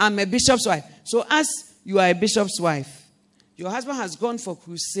 I'm a bishop's wife. So as you are a bishop's wife, your husband has gone for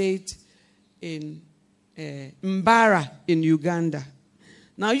crusade in Mbara in Uganda.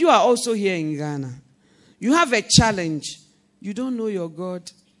 Now you are also here in Ghana. You have a challenge. You don't know your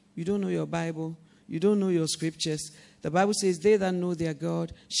God. You don't know your Bible. You don't know your scriptures. The Bible says, they that know their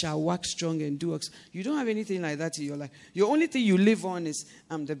God shall wax strong and do works. You don't have anything like that in your life. Your only thing you live on is,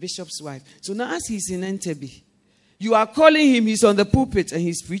 I'm the bishop's wife. So now as he's in Entebbe, You are calling him, he's on the pulpit and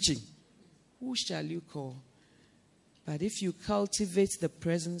he's preaching. Who shall you call? But if you cultivate the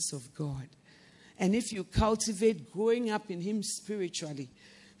presence of God, and if you cultivate growing up in him spiritually,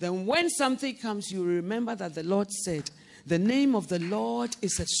 then when something comes, you remember that the Lord said, the name of the Lord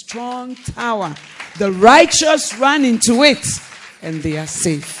is a strong tower. The righteous run into it, and they are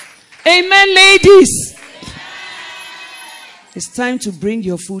safe. Amen, ladies. It's time to bring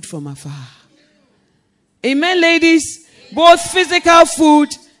your food from afar. Amen, ladies. Both physical food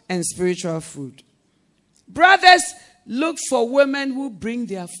and spiritual food. Brothers, look for women who bring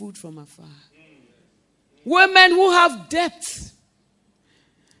their food from afar. Women who have depth.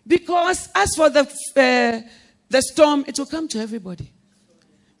 Because as for the storm, it will come to everybody.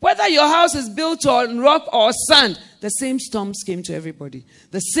 Whether your house is built on rock or sand, the same storms came to everybody.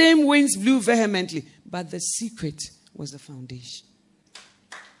 The same winds blew vehemently. But the secret was the foundation.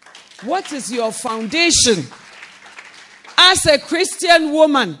 What is your foundation? As a Christian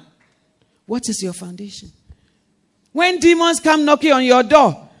woman, what is your foundation? When demons come knocking on your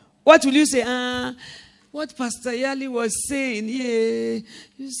door, what will you say? What Pastor Yali was saying, yeah,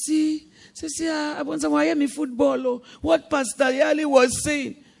 you see, I want some Miami football. What Pastor Yali was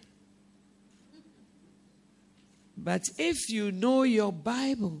saying. But if you know your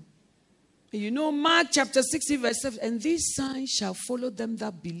Bible, you know Mark chapter 16 verse 7, and these signs shall follow them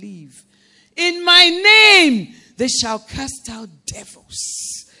that believe. In my name they shall cast out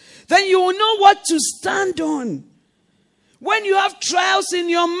devils. Then you will know what to stand on. When you have trials in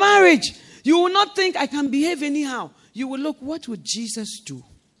your marriage, you will not think I can behave anyhow. You will look, what would Jesus do?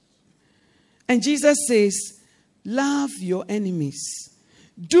 And Jesus says, love your enemies.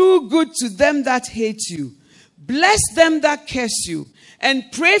 Do good to them that hate you. Bless them that curse you.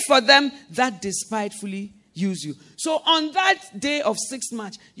 And pray for them that despitefully use you. So on that day of 6th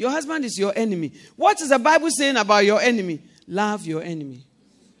March, your husband is your enemy. What is the Bible saying about your enemy? Love your enemy.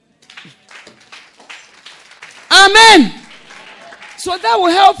 Amen. So that will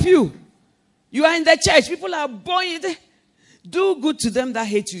help you. You are in the church. People are born. Do good to them that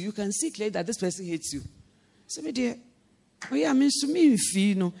hate you. You can see clearly that this person hates you. So, my dear,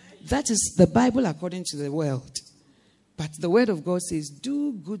 that is the Bible according to the world. But the word of God says,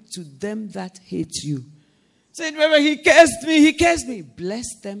 do good to them that hate you. Say, remember, he cursed me. Bless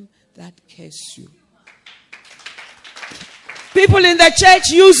them that curse you. People in the church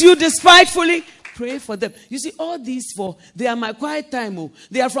use you despitefully. Pray for them. You see, all these they are my quiet time. Oh.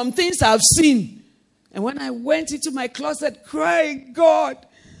 They are from things I've seen. And when I went into my closet crying, God,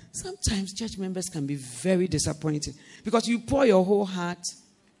 sometimes church members can be very disappointing. Because you pour your whole heart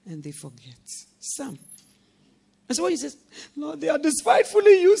and they forget. Some. And so when he says, Lord, they are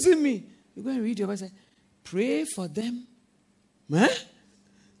despitefully using me. You go and read your Bible and say, pray for them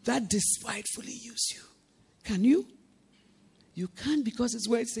that despitefully use you. Can you? You can't, because his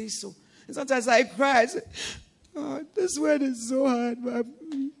word says so. And sometimes I cry. I say, oh, this word is so hard, but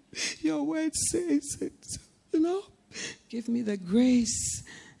your word says it. Give me the grace.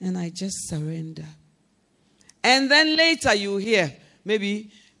 And I just surrender. And then later you hear,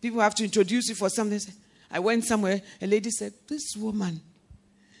 maybe people have to introduce you for something. I went somewhere, a lady said, this woman,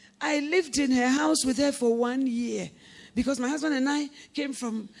 I lived in her house with her for 1 year. Because my husband and I came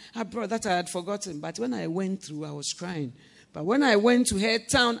from abroad. That I had forgotten. But when I went through, I was crying. But when I went to her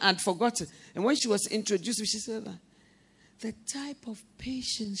town, I'd forgotten. And when she was introduced, she said, the type of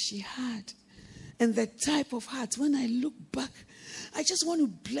patience she had and the type of heart, when I look back, I just want to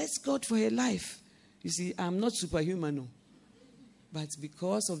bless God for her life. You see, I'm not superhuman, no. But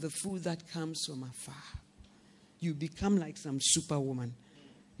because of the food that comes from afar, you become like some superwoman.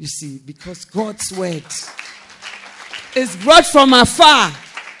 You see, because God's word is brought from afar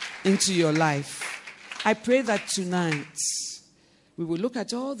into your life. I pray that tonight we will look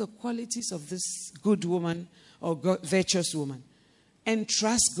at all the qualities of this good woman or virtuous woman and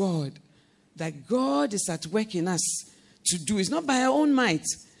trust God that God is at work in us to do. It's not by our own might,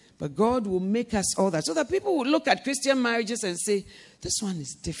 but God will make us all that. So that people will look at Christian marriages and say, this one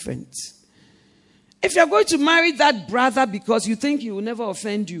is different. If you're going to marry that brother because you think he will never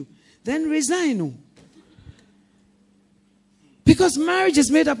offend you, then resign. Because marriage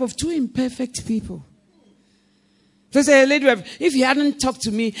is made up of two imperfect people. So say, lady, if he hadn't talked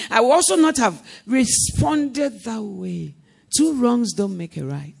to me, I would also not have responded that way. Two wrongs don't make a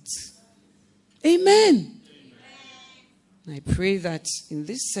right. Amen. I pray that in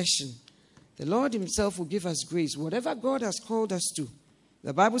this session, the Lord himself will give us grace. Whatever God has called us to.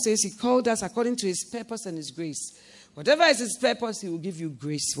 The Bible says he called us according to his purpose and his grace. Whatever is his purpose, he will give you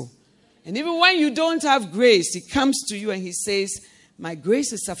grace for. And even when you don't have grace, he comes to you and he says, my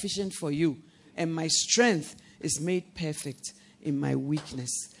grace is sufficient for you. And my strength is made perfect in my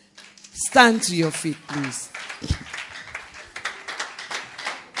weakness. Stand to your feet, please.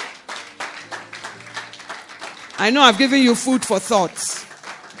 I know I've given you food for thoughts.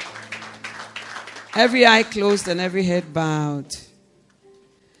 Every eye closed and every head bowed.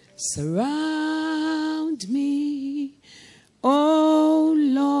 Surround me, oh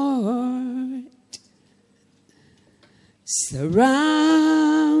Lord.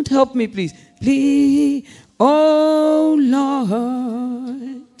 Surround, help me please. Please, oh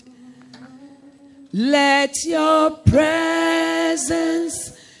Lord. Let your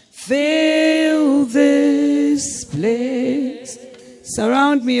presence fill this place.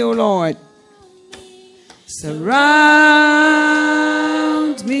 Surround me, O Lord.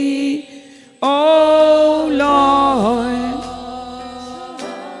 Surround me, O Lord.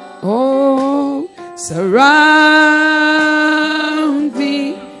 Oh, surround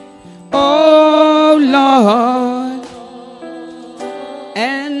me, O Lord.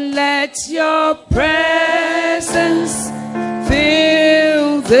 And let your presence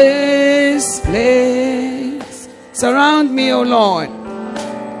fill this place. Surround me, O Lord.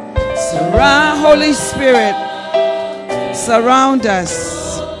 Surround, Holy Spirit. Surround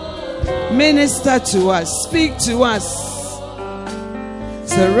us. Minister to us. Speak to us.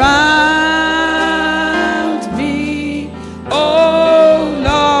 Surround me, O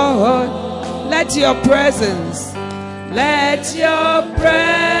Lord. Let your presence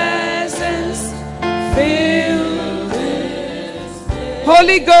fill this place.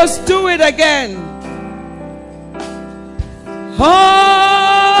 Holy Ghost, do it again.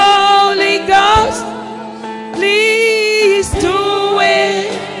 Holy Ghost, please do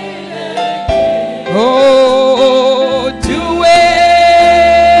it. Oh, do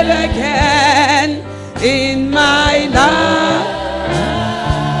it again in my life.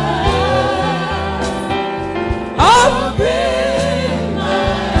 Open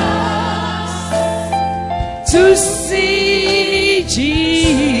my eyes to see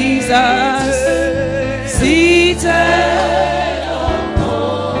Jesus seated.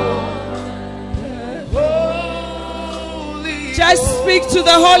 Just speak to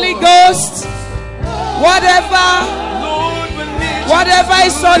the Holy Ghost. Whatever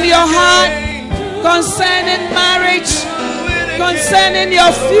is on your heart concerning marriage, concerning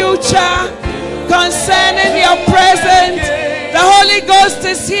your future, concerning your present, the Holy Ghost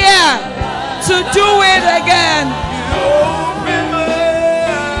is here to do it again.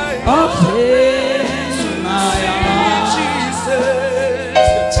 Open my eyes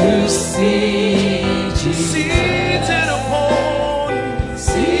to see Jesus.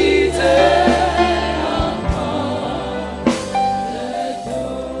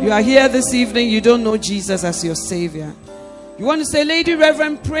 You are here this evening, you don't know Jesus as your Savior. You want to say, Lady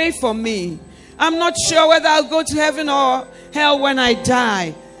Reverend, pray for me. I'm not sure whether I'll go to heaven or hell when I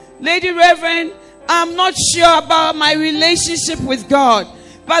die. Lady Reverend, I'm not sure about my relationship with God.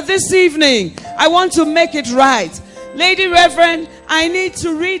 But this evening, I want to make it right. Lady Reverend, I need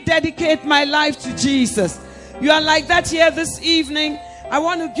to rededicate my life to Jesus. You are like that here this evening. I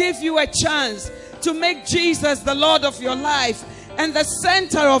want to give you a chance to make Jesus the Lord of your life and the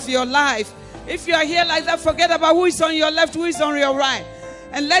center of your life. If you are here like that, forget about who is on your left, who is on your right.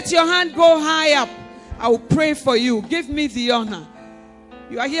 And let your hand go high up. I will pray for you. Give me the honor.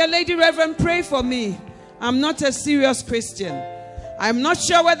 You are here, Lady Reverend, pray for me. I'm not a serious Christian. I'm not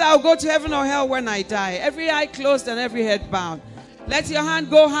sure whether I'll go to heaven or hell when I die. Every eye closed and every head bowed. Let your hand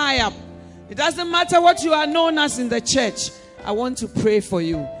go high up. It doesn't matter what you are known as in the church. I want to pray for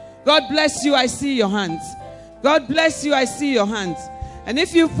you. God bless you. I see your hands. God bless you. I see your hands. And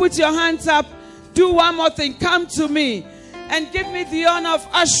if you put your hands up, do one more thing. Come to me and give me the honor of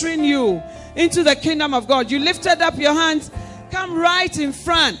ushering you into the kingdom of God. You lifted up your hands. Come right in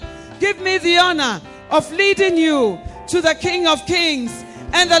front. Give me the honor of leading you to the King of Kings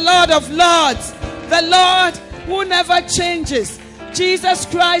and the Lord of Lords. The Lord who never changes. Jesus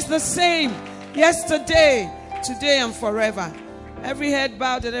Christ the same. Yesterday, today, and forever. Every head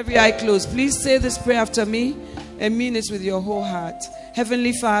bowed and every eye closed. Please say this prayer after me and mean it with your whole heart.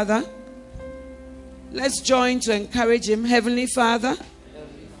 Heavenly Father, let's join to encourage him. Heavenly Father,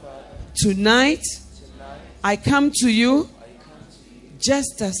 tonight I come to you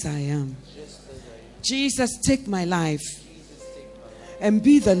just as I am. Jesus, take my life and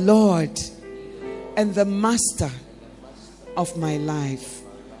be the Lord and the master of my life.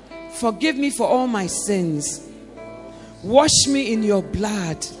 Forgive me for all my sins. Wash me in your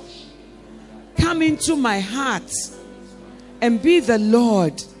blood. Come into my heart and be the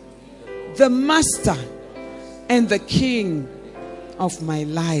Lord, the master, and the king of my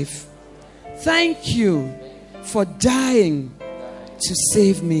life. Thank you for dying to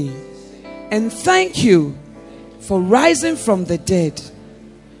save me. And thank you for rising from the dead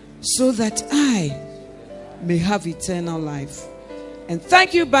so that I may have eternal life. And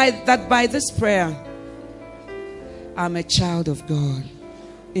thank you that by this prayer, I'm a child of God.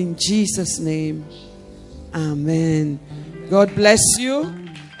 In Jesus' name, amen. God bless you.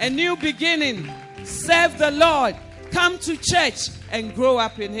 A new beginning. Serve the Lord. Come to church and grow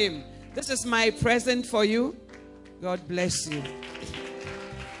up in Him. This is my present for you. God bless you.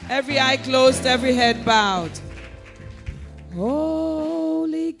 Every eye closed, every head bowed.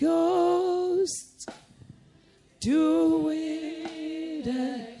 Holy Ghost, do it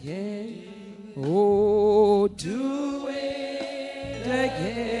again. Oh, do it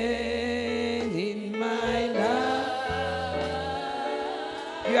again in my life.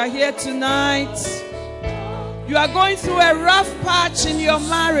 You are here tonight. You are going through a rough patch in your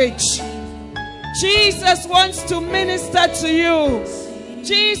marriage. Jesus wants to minister to you.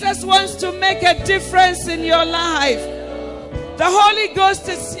 Jesus wants to make a difference in your life. The Holy Ghost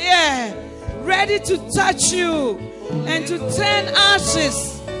is here, ready to touch you and to turn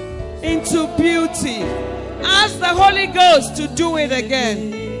ashes into beauty. Ask the Holy Ghost to do it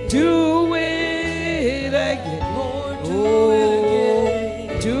again. Do it again. Oh, do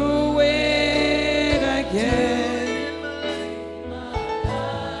it again.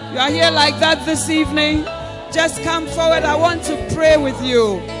 You are here like that this evening. Just come forward. I want to pray with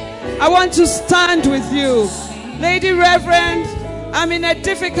you. I want to stand with you. Lady Reverend, I'm in a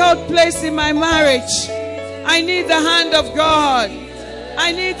difficult place in my marriage. I need the hand of God.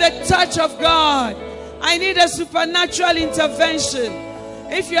 I need the touch of God. I need a supernatural intervention.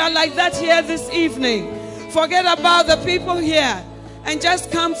 If you are like that here this evening, forget about the people here and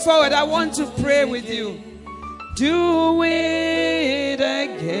just come forward. I want to pray with you. Do it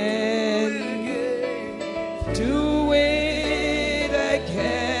again. Do it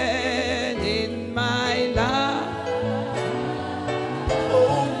again in my life.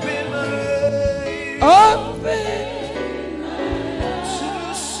 Open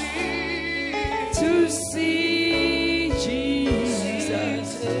to see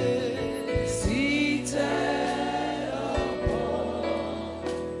Jesus seated upon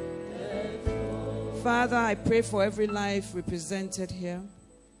the throne. Father, I pray for every life represented here.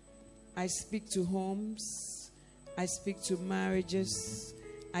 I speak to homes. I speak to marriages.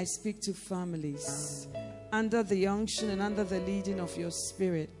 I speak to families. Under the unction and under the leading of your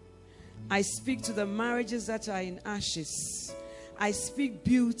Spirit. I speak to the marriages that are in ashes. I speak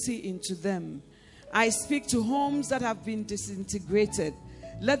beauty into them. I speak to homes that have been disintegrated.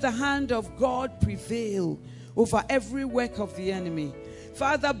 Let the hand of God prevail over every work of the enemy.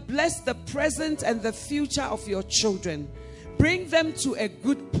 Father, bless the present and the future of your children. Bring them to a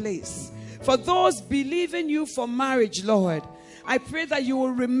good place. For those believing you for marriage, Lord, I pray that you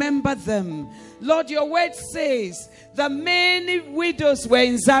will remember them. Lord, your word says that many widows were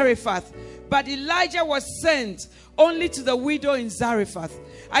in Zarephath, but Elijah was sent only to the widow in Zarephath.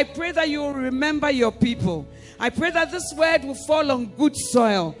 I pray that you will remember your people. I pray that this word will fall on good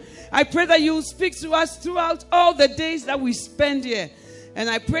soil. I pray that you will speak to us throughout all the days that we spend here. And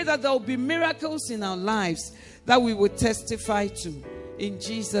I pray that there will be miracles in our lives that we will testify to. In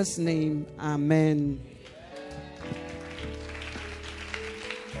Jesus' name, amen.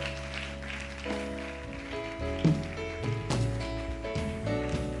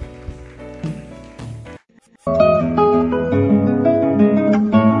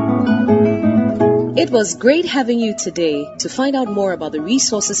 It was great having you today. To find out more about the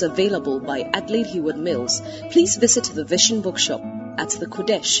resources available by Adelaide Heward Mills, please visit the Vision Bookshop at the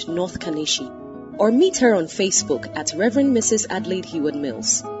Qodesh, North Kaneshie, or meet her on Facebook at Reverend Mrs. Adelaide Heward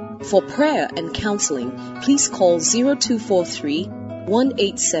Mills. For prayer and counseling, please call 0243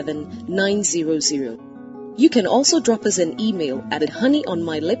 187 900. You can also drop us an email at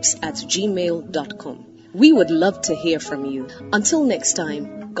honeyonmylips@gmail.com. We would love to hear from you. Until next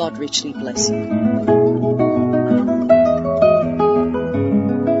time, God richly bless you.